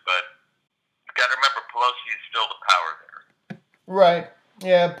impeachment, but you got to remember Pelosi is still the power there. Right.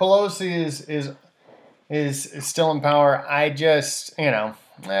 Yeah, Pelosi is still in power. I just, will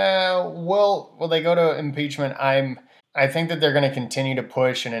they go to impeachment? I think that they're going to continue to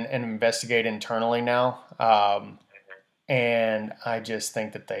push and investigate internally now. And I just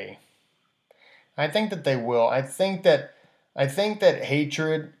think that they will. I think that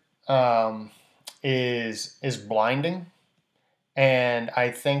hatred is blinding, and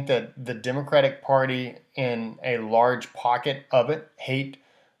I think that the Democratic Party, in a large pocket of it, hate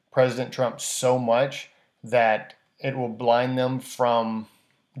President Trump so much that it will blind them from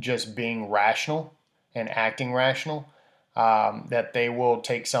just being rational and acting rational, that they will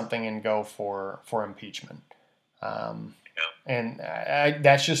take something and go for impeachment. And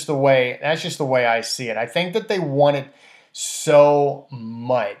that's just the way I see it. I think that they want it so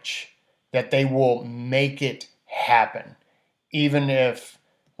much that they will make it happen. Even if,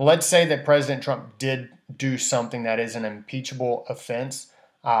 let's say that President Trump did do something that is an impeachable offense,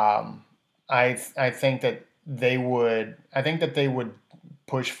 I think that they would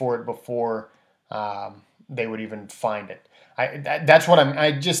push for it before they would even find it.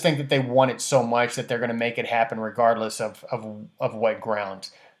 I just think that they want it so much that they're going to make it happen regardless of what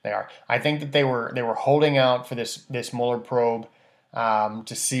grounds they are. I think that they were holding out for this Mueller probe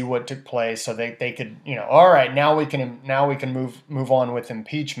to see what took place, so they could, all right, now we can move on with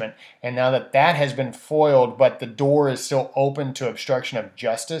impeachment. And now that has been foiled, but the door is still open to obstruction of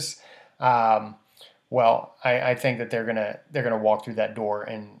justice. Well, I think that they're gonna walk through that door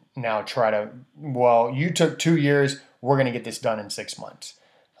and now try to. Well, you took 2 years. We're gonna get this done in 6 months.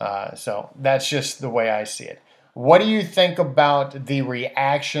 So that's just the way I see it. What do you think about the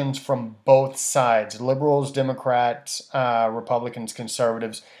reactions from both sides, liberals, Democrats, Republicans,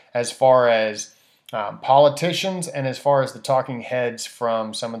 conservatives, as far as politicians and as far as the talking heads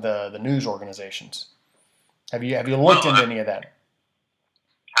from some of the news organizations? Have you looked into any of that?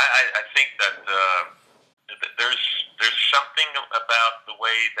 I think that there's something about the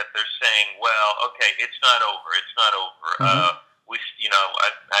way that they're saying, well, okay, it's not over. Mm-hmm.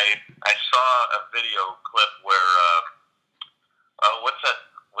 I saw a video clip where what's that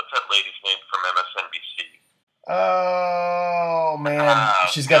lady's name from MSNBC? Oh man,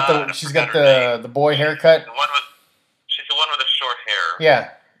 she's got the boy haircut. She's the one with the short hair.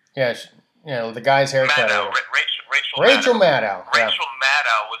 Yeah. The guy's haircut. Rachel Maddow. Rachel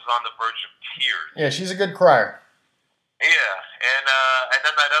Maddow was on the verge of tears. Yeah, she's a good crier. Yeah, and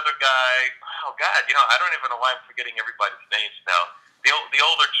then that other guy. Oh God, I don't even know why I'm forgetting everybody's names now. The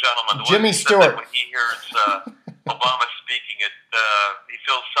older gentleman, Jimmy Stewart. When he hears Obama speaking, he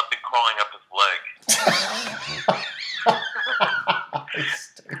feels something crawling up his leg.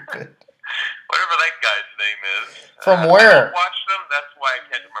 Stupid. Whatever that guy's name is. From where? I don't watch them. That's why I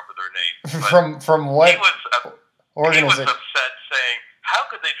can't remember their names. From what? He was upset, saying, "How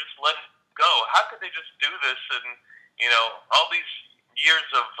could they just let it go? How could they just do this? And all these years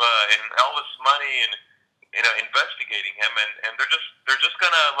of and all this money and investigating him, and they're just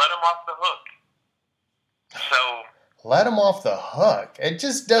gonna let him off the hook." So let him off the hook. It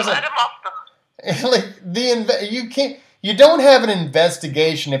just doesn't. Let him off the. You don't have an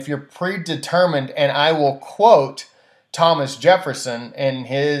investigation if you're predetermined. And I will quote Thomas Jefferson in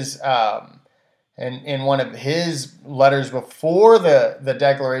his in one of his letters before the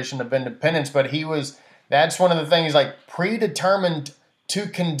Declaration of Independence. But that's one of the things, like, predetermined to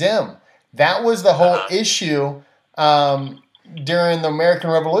condemn. That was the whole issue during the American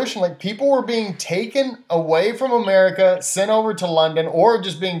Revolution. Like, people were being taken away from America, sent over to London, or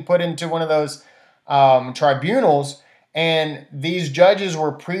just being put into one of those tribunals, and these judges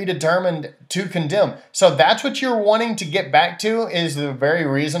were predetermined to condemn. So that's what you're wanting to get back to, is the very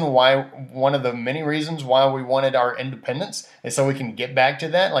reason why, one of the many reasons why we wanted our independence, is so we can get back to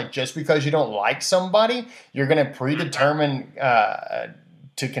that. Like, just because you don't like somebody, you're going to predetermine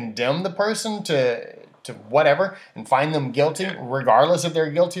to condemn the person to whatever and find them guilty regardless if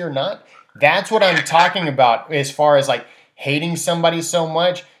they're guilty or not. That's what I'm talking about as far as, like, hating somebody so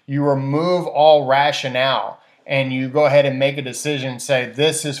much. You remove all rationale. and you go ahead and make a decision and say,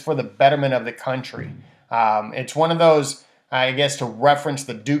 this is for the betterment of the country. It's one of those, I guess, to reference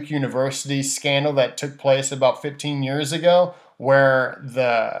the Duke University scandal that took place about 15 years ago, where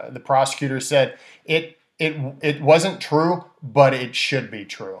the prosecutor said it wasn't true, but it should be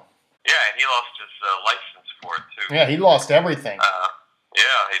true. Yeah, and he lost his license for it too. Yeah, he lost everything.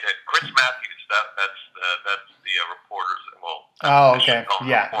 Yeah, he did. Chris Matthews, that's the reporters. Well, oh, okay.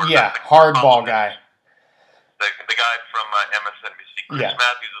 Yeah, hardball guy. The guy from MSNBC. Chris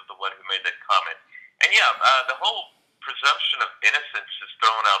Matthews is the one who made that comment. And the whole presumption of innocence is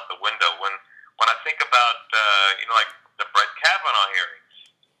thrown out the window when I think about like the Brett Kavanaugh hearings,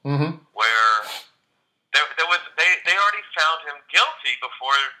 where there was they already found him guilty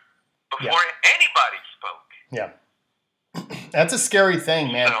before anybody spoke. Yeah, that's a scary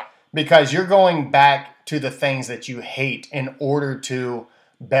thing, man, because you're going back to the things that you hate in order to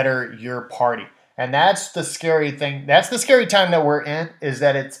better your party. And that's the scary thing. That's the scary time that we're in, is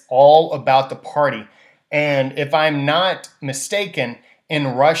that it's all about the party. And if I'm not mistaken,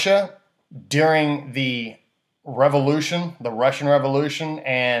 in Russia, during the revolution, the Russian Revolution,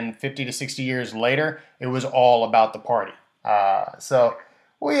 and 50 to 60 years later, it was all about the party. So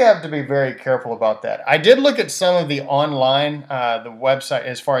we have to be very careful about that. I did look at some of the online, the website,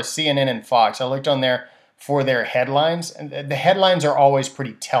 as far as CNN and Fox. I looked on there for their headlines, and the headlines are always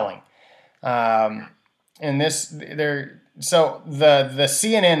pretty telling. So the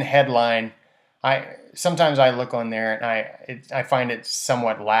CNN headline, sometimes I look on there and I find it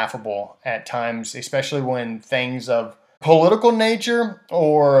somewhat laughable at times, especially when things of political nature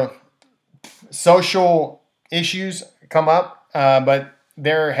or social issues come up. But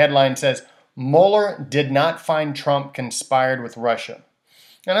their headline says, Mueller did not find Trump conspired with Russia.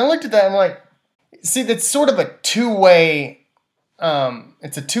 And I looked at that and I'm like, see, that's sort of a two-way.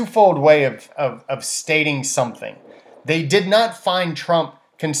 It's a twofold way of stating something. They did not find Trump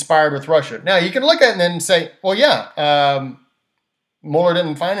conspired with Russia. Now, you can look at it and say, well, Mueller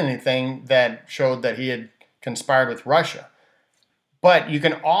didn't find anything that showed that he had conspired with Russia. But you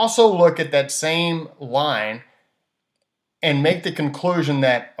can also look at that same line and make the conclusion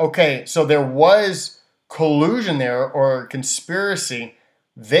that, okay, so there was collusion there or conspiracy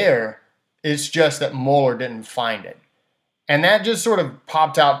there. It's just that Mueller didn't find it. And that just sort of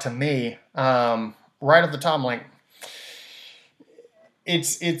popped out to me right off the top. I'm like,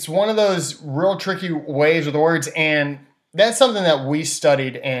 it's one of those real tricky ways with words, and that's something that we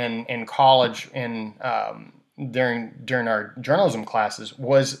studied in college during our journalism classes,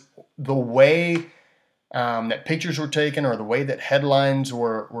 was the way that pictures were taken or the way that headlines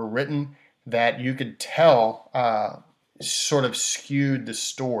were written, that you could tell sort of skewed the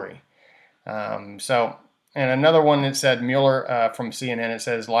story. And another one that said Mueller from CNN, it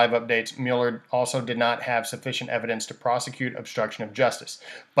says, live updates, Mueller also did not have sufficient evidence to prosecute obstruction of justice,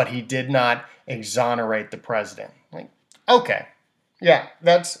 but he did not exonerate the president. Like, okay, yeah,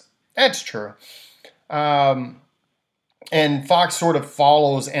 that's true. And Fox sort of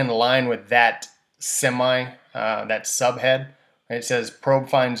follows in line with that that subhead. It says, probe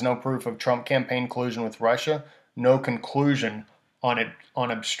finds no proof of Trump campaign collusion with Russia, no conclusion on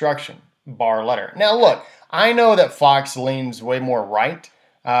obstruction, bar letter. Now, look, I know that Fox leans way more right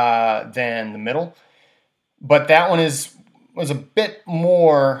than the middle, but that one was a bit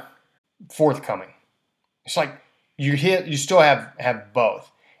more forthcoming. It's like you still have both,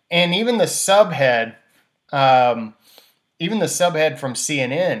 and even the subhead from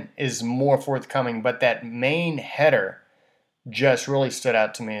CNN is more forthcoming. But that main header just really stood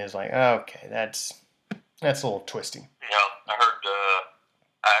out to me as like, okay, that's a little twisty. Yeah, I heard.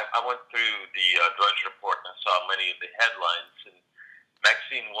 I went through the Drudge Report and I saw many of the headlines, and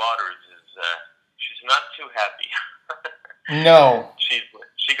Maxine Waters she's not too happy. No. She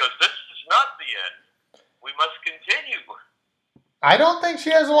goes, this is not the end. We must continue. I don't think she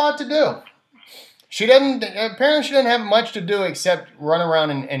has a lot to do. Apparently she didn't have much to do except run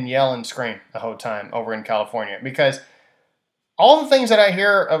around and yell and scream the whole time over in California, because all the things that I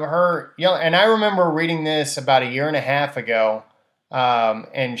hear of her yelling, and I remember reading this about a year and a half ago,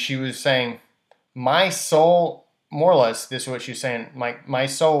 and she was saying, my sole, more or less, this is what she's saying, my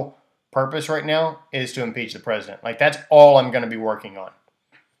sole purpose right now is to impeach the president. Like, that's all I'm going to be working on.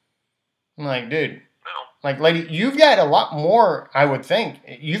 I'm like, dude, like, lady, you've got a lot more, I would think.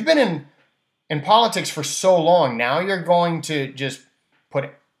 You've been in politics for so long. Now you're going to just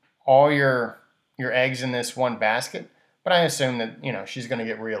put all your eggs in this one basket. But I assume that, she's going to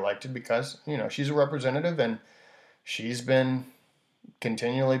get reelected because, she's a representative and she's been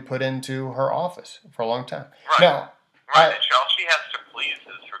continually put into her office for a long time. Right. Now, right. And all she has to please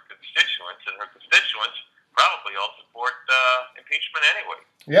is her constituents, and her constituents probably all support impeachment anyway.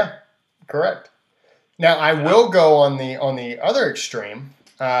 Yeah, correct. Now I will go on the other extreme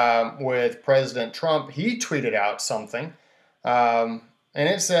with President Trump. He tweeted out something, and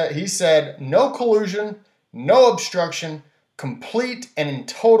he said, "No collusion, no obstruction, complete and in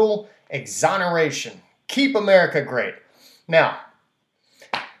total exoneration. Keep America great." Now,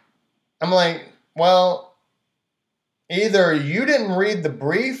 I'm like, well, either you didn't read the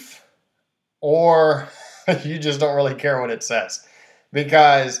brief or you just don't really care what it says,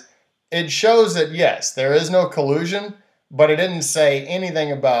 because it shows that, yes, there is no collusion, but it didn't say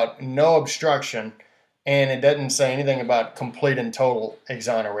anything about no obstruction, and it doesn't say anything about complete and total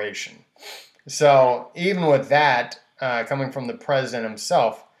exoneration. So even with that, coming from the president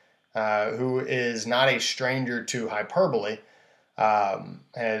himself, who is not a stranger to hyperbole,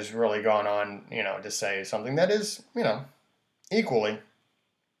 has really gone on, to say something that is, equally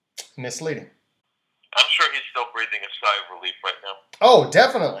misleading. I'm sure he's still breathing a sigh of relief right now. Oh,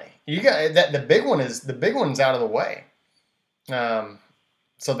 definitely. You got that. The big one's out of the way.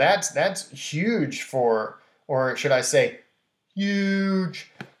 So that's huge or should I say, huge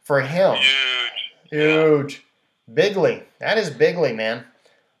for him. Huge. Yeah. Bigly. That is bigly, man.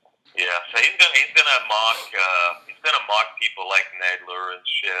 Yeah. So he's gonna mock people like Nadler and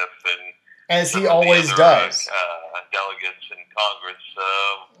Schiff and as he always does. Delegates in Congress.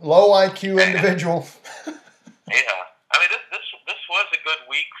 Low IQ individual. Yeah. I mean, this was a good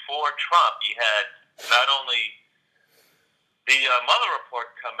week for Trump. He had not only the Mueller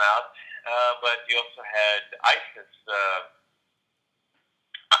report come out, but he also had ISIS.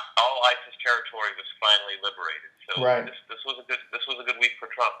 All ISIS territory was finally liberated. So right. This was a good week for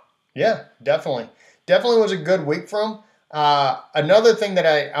Trump. Yeah, definitely was a good week for him. Another thing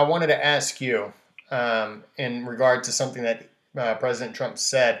that I wanted to ask you in regard to something that President Trump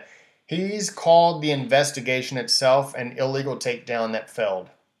said. He's called the investigation itself an illegal takedown that failed.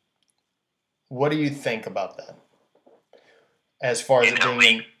 What do you think about that? As far as it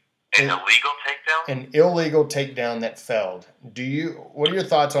being an illegal takedown? An illegal takedown that failed. What are your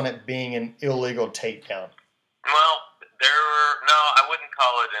thoughts on it being an illegal takedown? Well, I wouldn't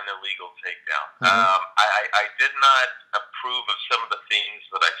call it an illegal takedown. Mm-hmm. I did not approve of some of the things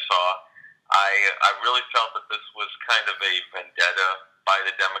that I saw. I really felt that this was kind of a vendetta by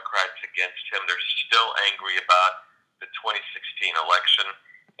the Democrats against him. They're still angry about the 2016 election,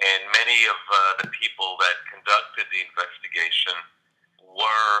 and many of the people that conducted the investigation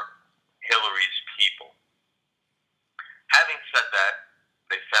were Hillary's people. Having said that,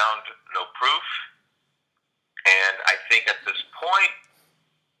 they found no proof, and I think at this point,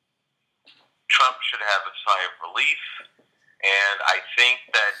 Trump should have a sigh of relief, and I think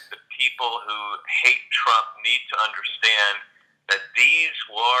that the people who hate Trump need to understand that these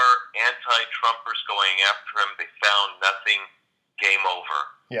were anti-Trumpers going after him. They found nothing. Game over.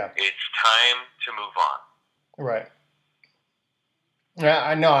 Yeah. It's time to move on. Right. Yeah,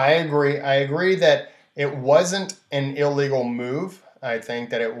 I know. I agree. I agree that it wasn't an illegal move. I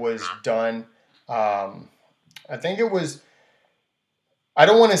think that it was done. I think it was. I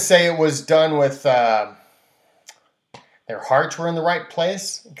don't want to say it was done with their hearts were in the right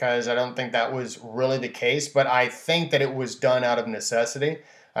place, because I don't think that was really the case. But I think that it was done out of necessity.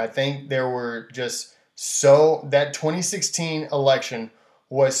 I think there were that 2016 election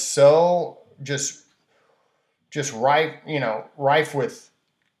was so just rife with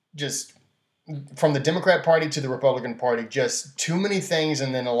just from the Democrat Party to the Republican Party, just too many things,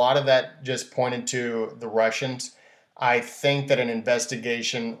 and then a lot of that just pointed to the Russians. I think that an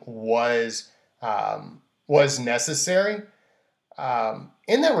investigation was necessary.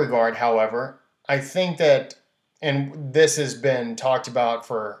 In that regard, however, I think that, and this has been talked about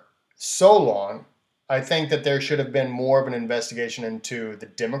for so long, I think that there should have been more of an investigation into the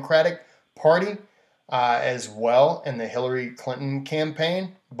Democratic Party as well in the Hillary Clinton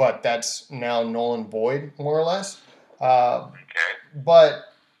campaign, but that's now null and void, more or less. But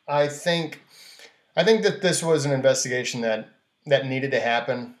I think that this was an investigation that needed to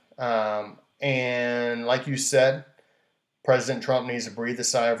happen. And like you said, President Trump needs to breathe a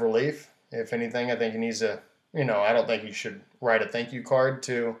sigh of relief. If anything, I think he needs to, I don't think he should write a thank you card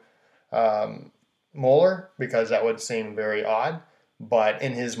to Mueller, because that would seem very odd. But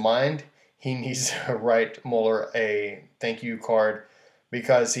in his mind, he needs to write Mueller a thank you card,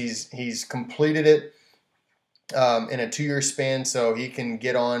 because he's completed it in a 2-year span, so he can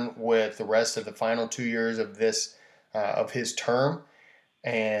get on with the rest of the final 2 years of his term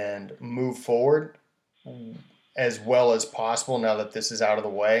and move forward as well as possible now that this is out of the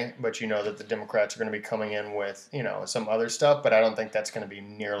way. But that the Democrats are going to be coming in with some other stuff, but I don't think that's going to be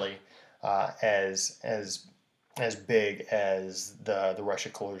nearly as big as the Russia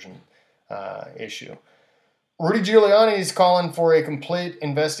collusion issue. Rudy Giuliani is calling for a complete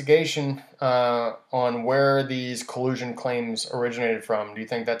investigation on where these collusion claims originated from. Do you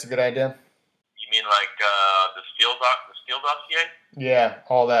think that's a good idea? You mean like the Steele dossier? Yeah,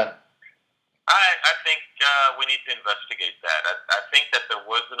 all that. I think we need to investigate that. I think that there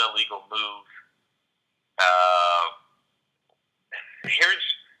was an illegal move. Here's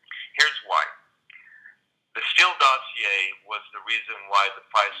why. The Steele dossier was the reason why the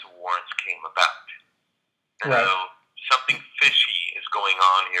FISA warrants came about. Right. So something fishy is going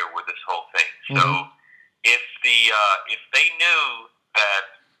on here with this whole thing. So if they knew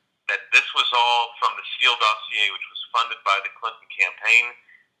that this was all from the Steele dossier, which was funded by the Clinton campaign,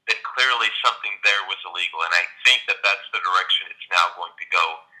 then clearly something there was illegal. And I think that that's the direction it's now going to go.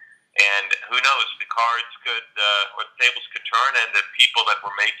 And who knows, the cards could, or the tables could turn, and the people that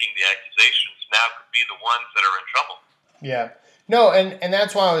were making the accusations now could be the ones that are in trouble. Yeah. No, and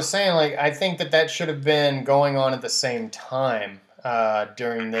that's why I was saying, like, I think that should have been going on at the same time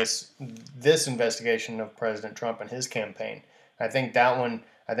during this investigation of President Trump and his campaign. I think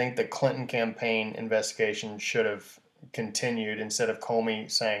the Clinton campaign investigation should have continued instead of Comey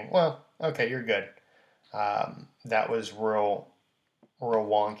saying, well, okay, you're good. That was real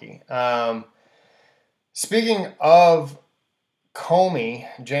wonky. Speaking of Comey,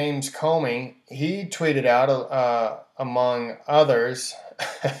 James Comey, he tweeted out, among others,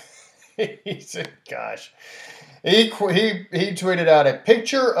 he tweeted out a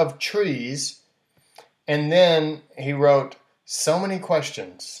picture of trees, and then he wrote, so many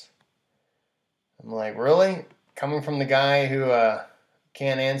questions. I'm like, really? Coming from the guy who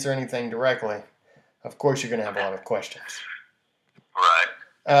can't answer anything directly, of course you're going to have a lot of questions.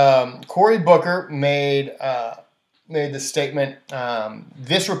 Right. Cory Booker made the statement,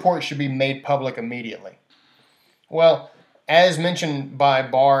 this report should be made public immediately. Well, as mentioned by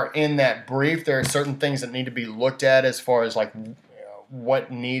Barr in that brief, there are certain things that need to be looked at as far as like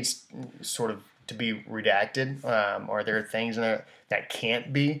what needs sort of to be redacted. Or there are things in there that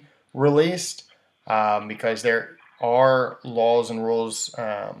can't be released because there are laws and rules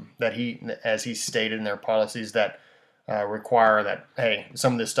that as he stated in their policies that require that, hey,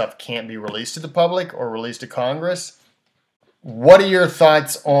 some of this stuff can't be released to the public or released to Congress. What are your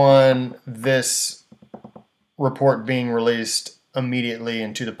thoughts on this report being released immediately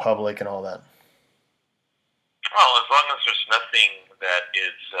and to the public and all that? Well, as long as there's nothing that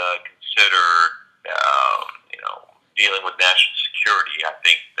is considered, dealing with national security, I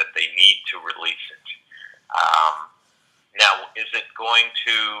think that they need to release it. Now, is it going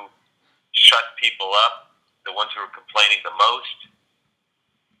to shut people up, the ones who are complaining the most?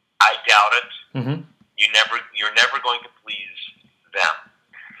 I doubt it. Mm-hmm. You're never going to please them.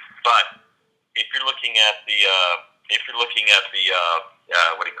 But if you're looking at the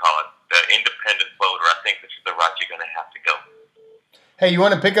the independent voter, I think this is the route you're going to have to go. Hey, you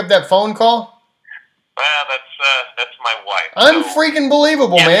want to pick up that phone call? Well, that's my wife. Unfreaking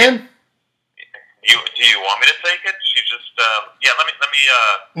believable, man. Do you want me to take it? She just let me.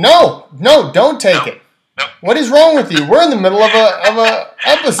 No, don't take it. No. What is wrong with you? We're in the middle of a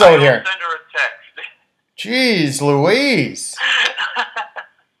episode here. Send her a text. Jeez Louise.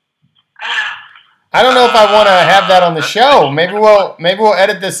 I don't know if I want to have that on the show. Maybe we'll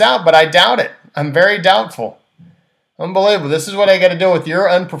edit this out, but I doubt it. I'm very doubtful. Unbelievable. This is what I got to deal with your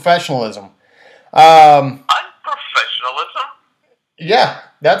unprofessionalism. Unprofessionalism? Yeah,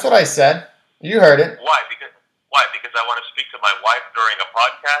 that's what I said. You heard it. Why? Because I want to speak to my wife during a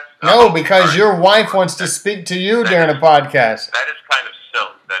podcast? No, because your wife wants to speak to you during a podcast. That is kind of silly.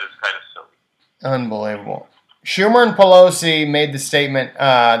 Unbelievable. Schumer and Pelosi made the statement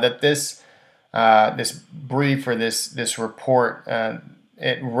that this brief or this report,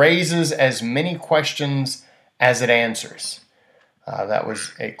 it raises as many questions as it answers. That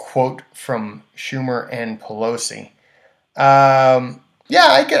was a quote from Schumer and Pelosi. Yeah,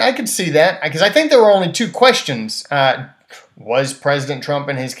 I could see that because I think there were only two questions. Was President Trump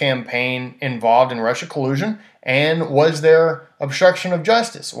and his campaign involved in Russia collusion? And was there obstruction of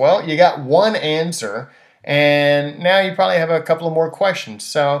justice? Well, you got one answer, and now you probably have a couple of more questions.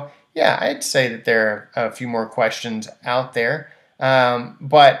 So, yeah, I'd say that there are a few more questions out there.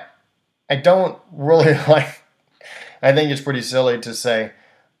 But I don't really like, I think it's pretty silly to say,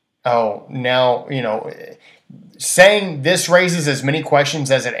 oh, now, saying this raises as many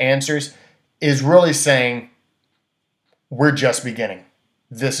questions as it answers is really saying we're just beginning.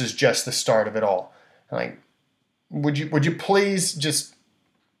 This is just the start of it all. Like, would you please just,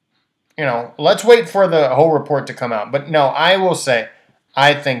 let's wait for the whole report to come out. But no, I will say,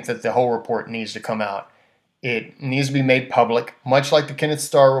 I think that the whole report needs to come out. It needs to be made public, much like the Kenneth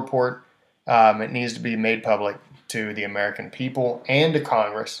Starr report. It needs to be made public to the American people and to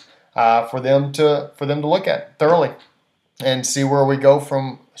Congress for them to look at thoroughly and see where we go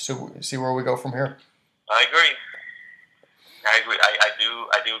from here. I agree. I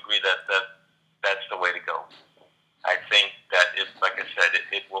do agree that that's the way to go. I think that like I said,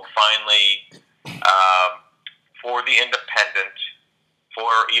 it will finally, for the independent,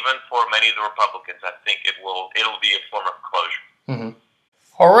 even for many of the Republicans, I think it'll be a form of closure. Mm-hmm.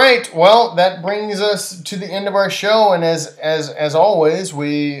 All right. Well, that brings us to the end of our show, and as always,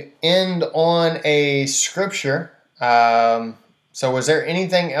 we end on a scripture. So, was there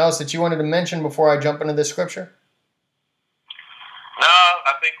anything else that you wanted to mention before I jump into the scripture? No,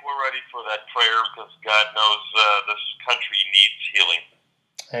 I think we're ready for that prayer because God knows this country needs healing.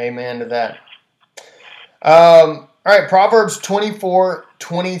 Amen to that. All right, Proverbs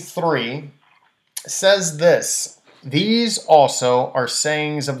 24:23 says this: "These also are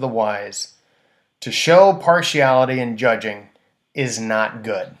sayings of the wise. To show partiality in judging is not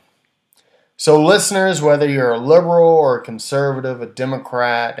good." So listeners, whether you're a liberal or a conservative, a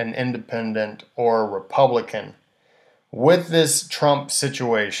Democrat, an independent, or a Republican, with this Trump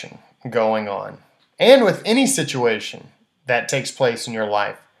situation going on, and with any situation that takes place in your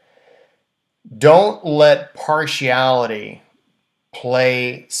life, don't let partiality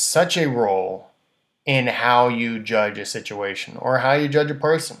play such a role in how you judge a situation or how you judge a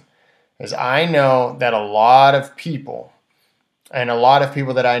person. As I know that a lot of people, and a lot of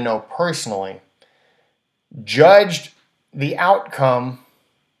people that I know personally, judged the outcome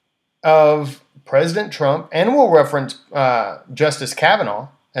of President Trump, and we'll reference Justice Kavanaugh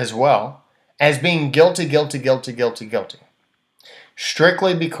as well, as being guilty,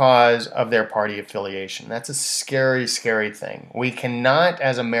 strictly because of their party affiliation. That's a scary, scary thing. We cannot,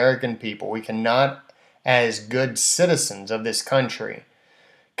 as American people, we cannot, as good citizens of this country,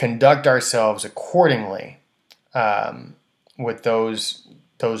 conduct ourselves accordingly with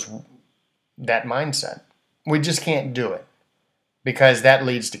that mindset. We just can't do it, because that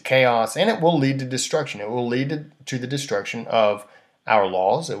leads to chaos, and it will lead to destruction. It will lead to the destruction of our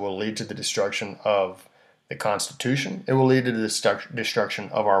laws. It will lead to the destruction of the Constitution. It will lead to the destruction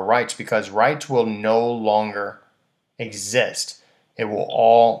of our rights, because rights will no longer exist. It will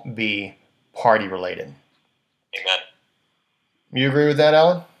all be party related. Amen. You agree with that,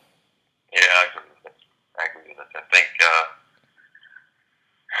 Alan? Yeah, I agree with that. I think,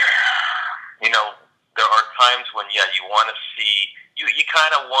 there are times when, you want to see, you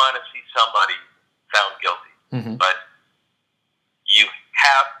kind of want to see somebody found guilty. Mm-hmm. But you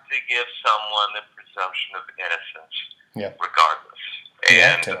have to give someone the presumption of innocence, regardless.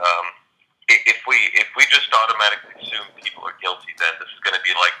 And if we just automatically assume people are guilty, then this is going to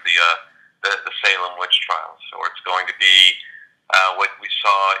be like the Salem witch trials, or it's going to be what we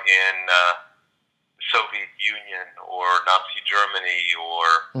saw in the Soviet Union or Nazi Germany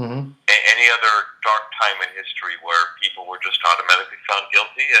or any other dark time in history where people were just automatically found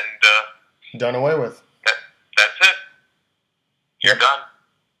guilty and done away with. That's it. You're done.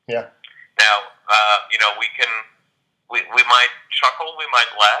 Yeah. Now, we might chuckle, we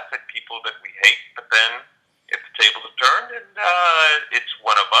might laugh at people that we hate, but then if the tables are turned and it's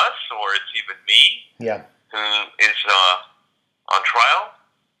one of us or it's even me who is on trial,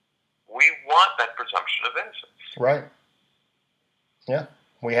 we want that presumption of innocence. Right. Yeah,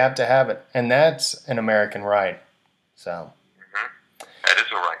 we have to have it. And that's an American right. So. That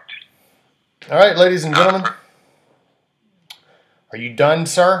is a right. All right, ladies and gentlemen. Are you done,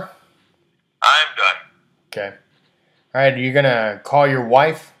 sir? I'm done. Okay. All right, are you going to call your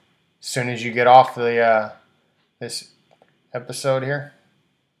wife as soon as you get off the this episode here?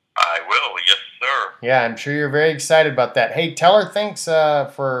 I will, yes, sir. Yeah, I'm sure you're very excited about that. Hey, tell her thanks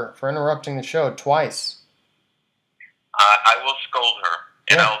for interrupting the show twice. I will scold her,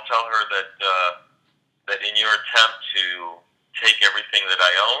 and I'll tell her that in your attempt to take everything that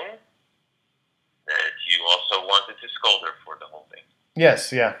I own, that you also wanted to scold her for the whole thing.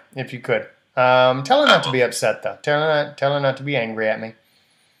 Yes, yeah, if you could. Tell her not to be upset, though. Tell her not to be angry at me.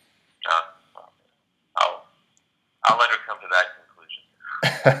 I'll let her come to that conclusion.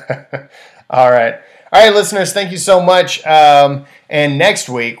 All right, listeners, thank you so much. And next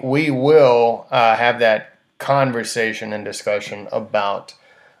week we will have that conversation and discussion about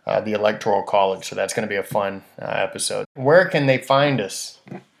the Electoral College. So that's going to be a fun episode. Where can they find us?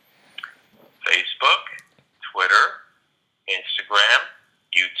 Facebook, Twitter, Instagram,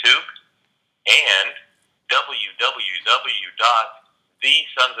 YouTube, and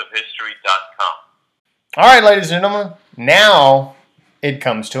www.thesonsofhistory.com. All right, ladies and gentlemen, now it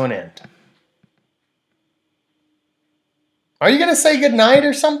comes to an end. Are you going to say goodnight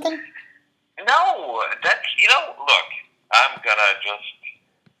or something? No, look, I'm going to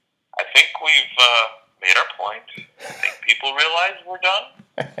I think we've made our point. I think people realize we're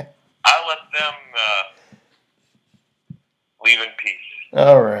done. I'll let them leave in peace.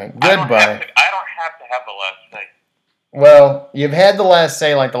 All right. Goodbye. I don't have to have the last say. Well, you've had the last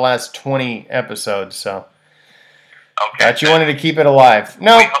say like the last 20 episodes, so. Okay. Thought you wanted to keep it alive.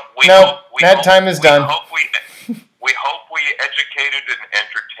 No, that time is done. We hope we educated and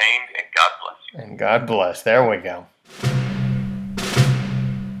entertained, and God bless you. And God bless. There we go.